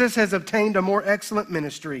Jesus has obtained a more excellent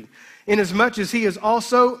ministry, inasmuch as he is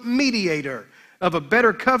also mediator of a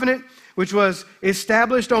better covenant, which was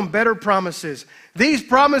established on better promises. These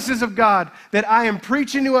promises of God that I am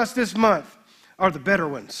preaching to us this month are the better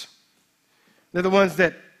ones. They're the ones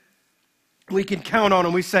that we can count on,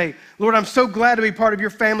 and we say, Lord, I'm so glad to be part of your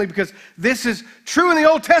family because this is true in the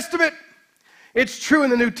Old Testament. It's true in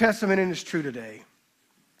the New Testament, and it's true today.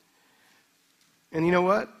 And you know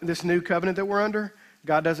what? This new covenant that we're under,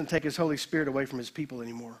 God doesn't take his Holy Spirit away from his people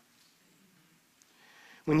anymore.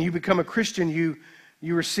 When you become a Christian, you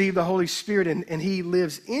receive the Holy Spirit, and he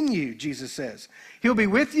lives in you, Jesus says. He'll be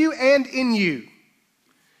with you and in you.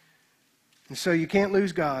 And so you can't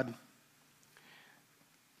lose God.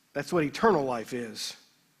 That's what eternal life is.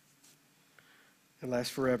 It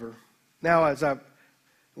lasts forever. Now, as I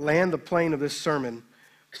land the plane of this sermon,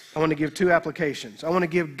 I want to give two applications. I want to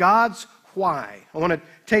give God's why. I want to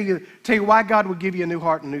tell you why God would give you a new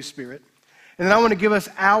heart and a new spirit. And then I want to give us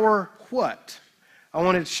our what. I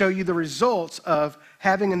want to show you the results of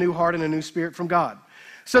having a new heart and a new spirit from God.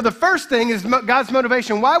 So the first thing is God's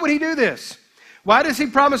motivation. Why would he do this? Why does he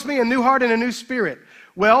promise me a new heart and a new spirit?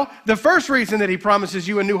 Well, the first reason that he promises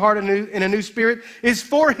you a new heart and a new spirit is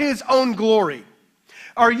for his own glory.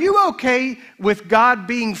 Are you okay with God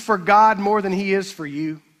being for God more than he is for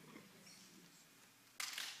you?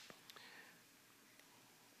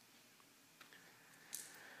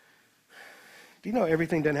 Do you know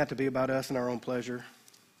everything doesn't have to be about us and our own pleasure?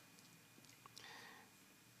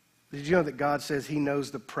 Did you know that God says he knows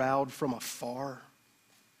the proud from afar?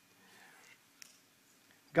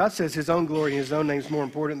 God says his own glory and his own name is more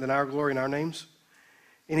important than our glory and our names.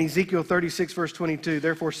 In Ezekiel 36, verse 22,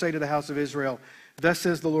 therefore say to the house of Israel, thus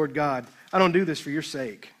says the Lord God, I don't do this for your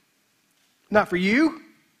sake. Not for you,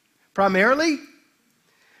 primarily.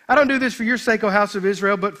 I don't do this for your sake, O house of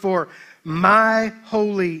Israel, but for my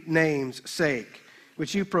holy name's sake,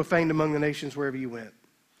 which you profaned among the nations wherever you went.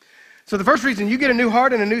 So the first reason you get a new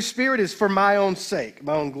heart and a new spirit is for my own sake,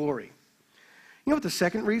 my own glory. You know what the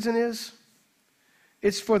second reason is?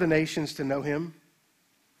 It's for the nations to know him.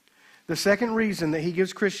 The second reason that he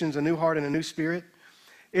gives Christians a new heart and a new spirit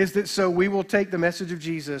is that so we will take the message of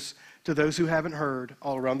Jesus to those who haven't heard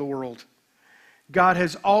all around the world. God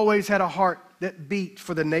has always had a heart that beat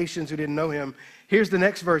for the nations who didn't know him. Here's the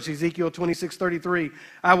next verse, Ezekiel 26:33.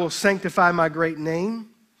 I will sanctify my great name,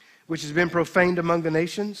 which has been profaned among the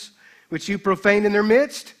nations, which you profaned in their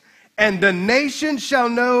midst, and the nations shall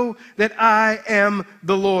know that I am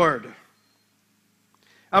the Lord.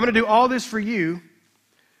 I'm going to do all this for you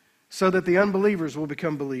so that the unbelievers will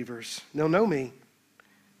become believers. They'll know me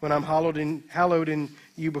when I'm hallowed in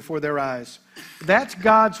you before their eyes. That's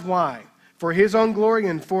God's why, for his own glory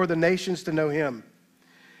and for the nations to know him.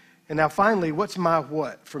 And now finally, what's my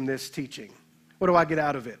what from this teaching? What do I get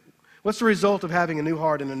out of it? What's the result of having a new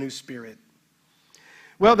heart and a new spirit?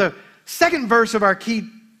 Well, the second verse of our key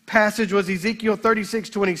passage was Ezekiel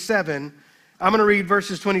 36:27. I'm going to read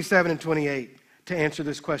verses 27 and 28 to answer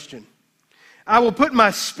this question. I will put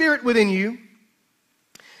my spirit within you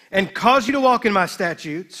and cause you to walk in my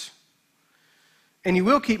statutes, and you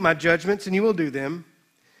will keep my judgments, and you will do them.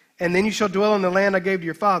 And then you shall dwell in the land I gave to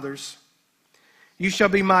your fathers. You shall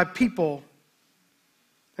be my people,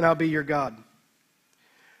 and I'll be your God.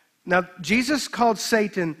 Now, Jesus called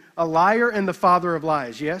Satan a liar and the father of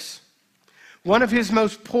lies, yes? One of his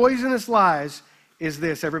most poisonous lies is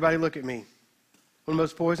this. Everybody look at me. One of the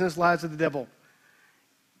most poisonous lies of the devil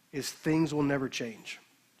is things will never change.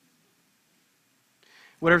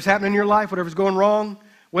 Whatever's happening in your life, whatever's going wrong,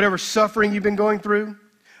 whatever suffering you've been going through,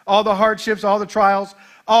 all the hardships, all the trials,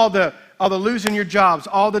 all the losing your jobs,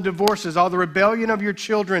 all the divorces, all the rebellion of your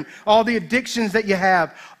children, all the addictions that you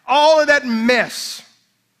have, all of that mess,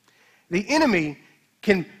 the enemy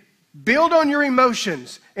can build on your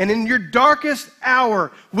emotions and in your darkest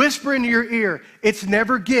hour whisper into your ear, it's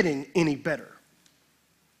never getting any better.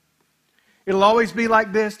 It'll always be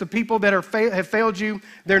like this. The people that have failed you,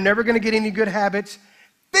 they're never going to get any good habits.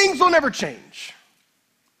 Things will never change.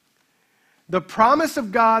 The promise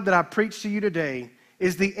of God that I preach to you today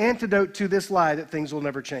is the antidote to this lie that things will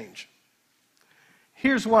never change.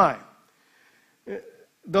 Here's why.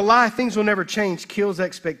 The lie, things will never change, kills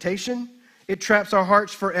expectation. It traps our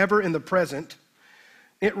hearts forever in the present.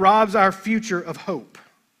 It robs our future of hope.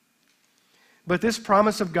 But this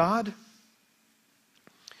promise of God, do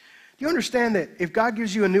you understand that if God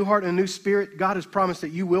gives you a new heart and a new spirit, God has promised that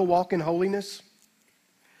you will walk in holiness?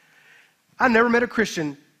 I never met a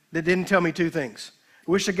Christian that didn't tell me two things.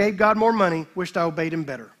 Wish I gave God more money, wished I obeyed him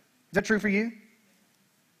better. Is that true for you?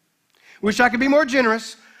 Wish I could be more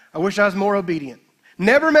generous, I wish I was more obedient.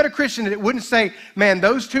 Never met a Christian that wouldn't say, man,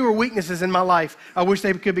 those two are weaknesses in my life. I wish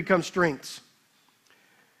they could become strengths.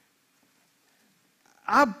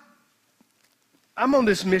 I'm on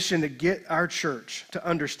this mission to get our church to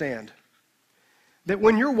understand that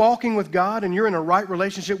when you're walking with God and you're in a right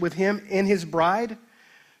relationship with him and his bride,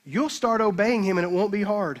 you'll start obeying him and it won't be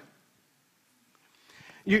hard.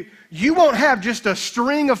 You won't have just a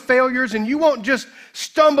string of failures and you won't just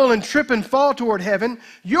stumble and trip and fall toward heaven.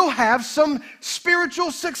 You'll have some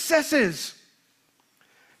spiritual successes.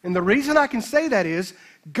 And the reason I can say that is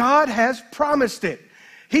God has promised it.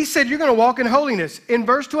 He said you're going to walk in holiness. In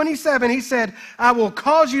verse 27, he said, I will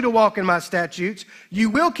cause you to walk in my statutes.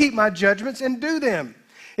 You will keep my judgments and do them.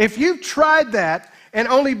 If you've tried that and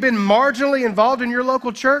only been marginally involved in your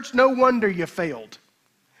local church, no wonder you failed.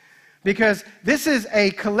 Because this is a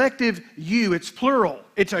collective you. It's plural.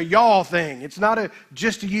 It's a y'all thing. It's not a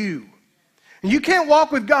just you. And you can't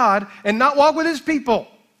walk with God and not walk with his people.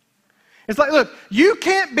 It's like, look, you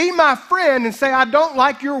can't be my friend and say, I don't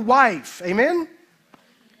like your wife. Amen?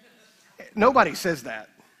 Nobody says that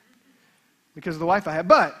because of the wife I have.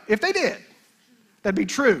 But if they did, that'd be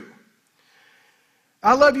true.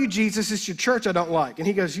 I love you, Jesus. It's your church I don't like. And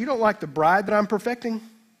he goes, you don't like the bride that I'm perfecting?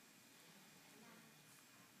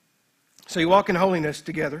 So you walk in holiness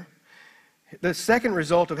together. The second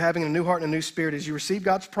result of having a new heart and a new spirit is you receive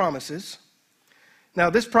God's promises. Now,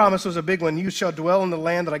 this promise was a big one. You shall dwell in the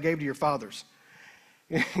land that I gave to your fathers.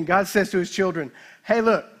 And God says to his children, hey,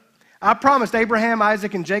 look, I promised Abraham,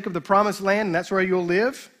 Isaac, and Jacob the promised land, and that's where you'll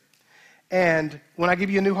live. And when I give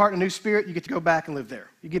you a new heart and a new spirit, you get to go back and live there.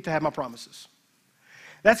 You get to have my promises.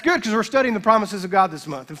 That's good because we're studying the promises of God this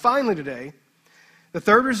month. And finally today, the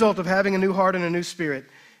third result of having a new heart and a new spirit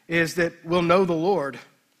is that we'll know the Lord.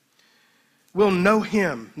 We'll know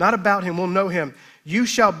him. Not about him, we'll know him. You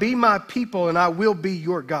shall be my people and I will be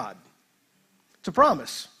your God. It's a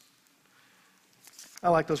promise. I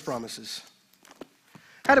like those promises.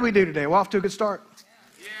 How did we do today? We're off to a good start.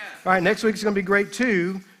 Yeah. All right, next week is going to be great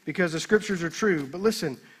too because the scriptures are true. But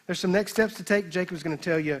listen, there's some next steps to take. Jacob's going to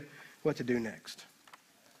tell you what to do next.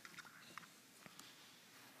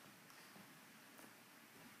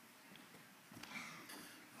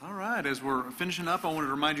 All right, as we're finishing up, I wanted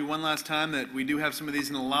to remind you one last time that we do have some of these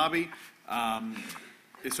in the lobby.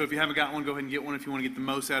 So if you haven't got one, go ahead and get one if you want to get the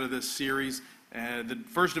most out of this series. The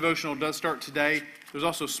first devotional does start today. There's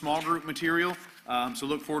also small group material So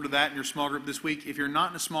look forward to that in your small group this week. If you're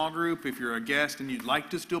not in a small group, if you're a guest and you'd like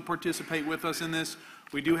to still participate with us in this,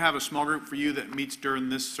 we do have a small group for you that meets during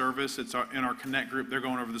this service. It's in our Connect group. They're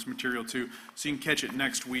going over this material too, so you can catch it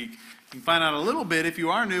next week. You can find out a little bit, if you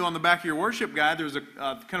are new, on the back of your worship guide. There's a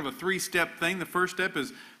kind of a 3-step thing. The first step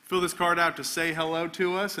is fill this card out to say hello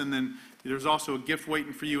to us, and then there's also a gift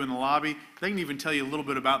waiting for you in the lobby. They can even tell you a little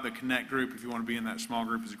bit about the Connect group if you want to be in that small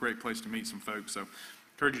group. It's a great place to meet some folks, so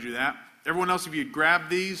encourage you to do that. Everyone else, if you grab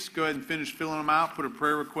these, go ahead and finish filling them out. Put a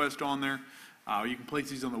prayer request on there. You can place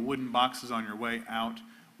these on the wooden boxes on your way out.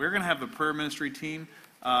 We're going to have the prayer ministry team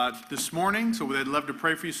this morning, so they'd love to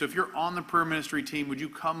pray for you. So if you're on the prayer ministry team, would you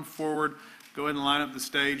come forward, go ahead and line up the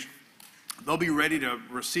stage. They'll be ready to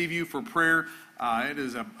receive you for prayer. It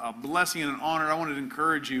is a blessing and an honor. I wanted to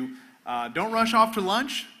encourage you, don't rush off to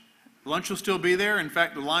lunch. Lunch will still be there. In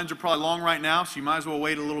fact, the lines are probably long right now, so you might as well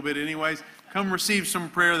wait a little bit anyways. Come receive some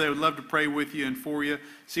prayer. They would love to pray with you and for you,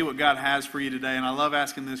 see what God has for you today. And I love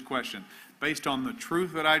asking this question. Based on the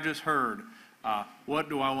truth that I just heard, what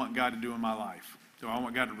do I want God to do in my life? Do I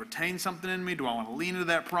want God to retain something in me? Do I want to lean into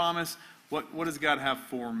that promise? What does God have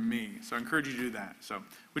for me? So I encourage you to do that. So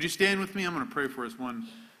would you stand with me? I'm going to pray for us one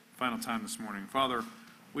final time this morning. Father,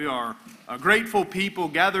 we are a grateful people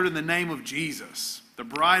gathered in the name of Jesus, the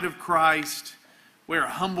bride of Christ. We are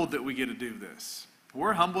humbled that we get to do this.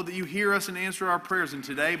 We're humbled that you hear us and answer our prayers. And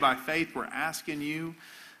today, by faith, we're asking you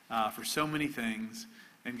for so many things.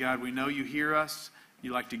 And God, we know you hear us.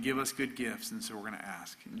 You like to give us good gifts, and so we're going to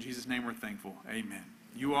ask. In Jesus' name we're thankful. Amen.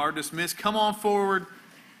 You are dismissed. Come on forward.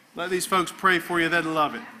 Let these folks pray for you. They'd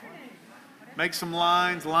love it. Make some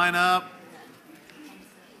lines. Line up.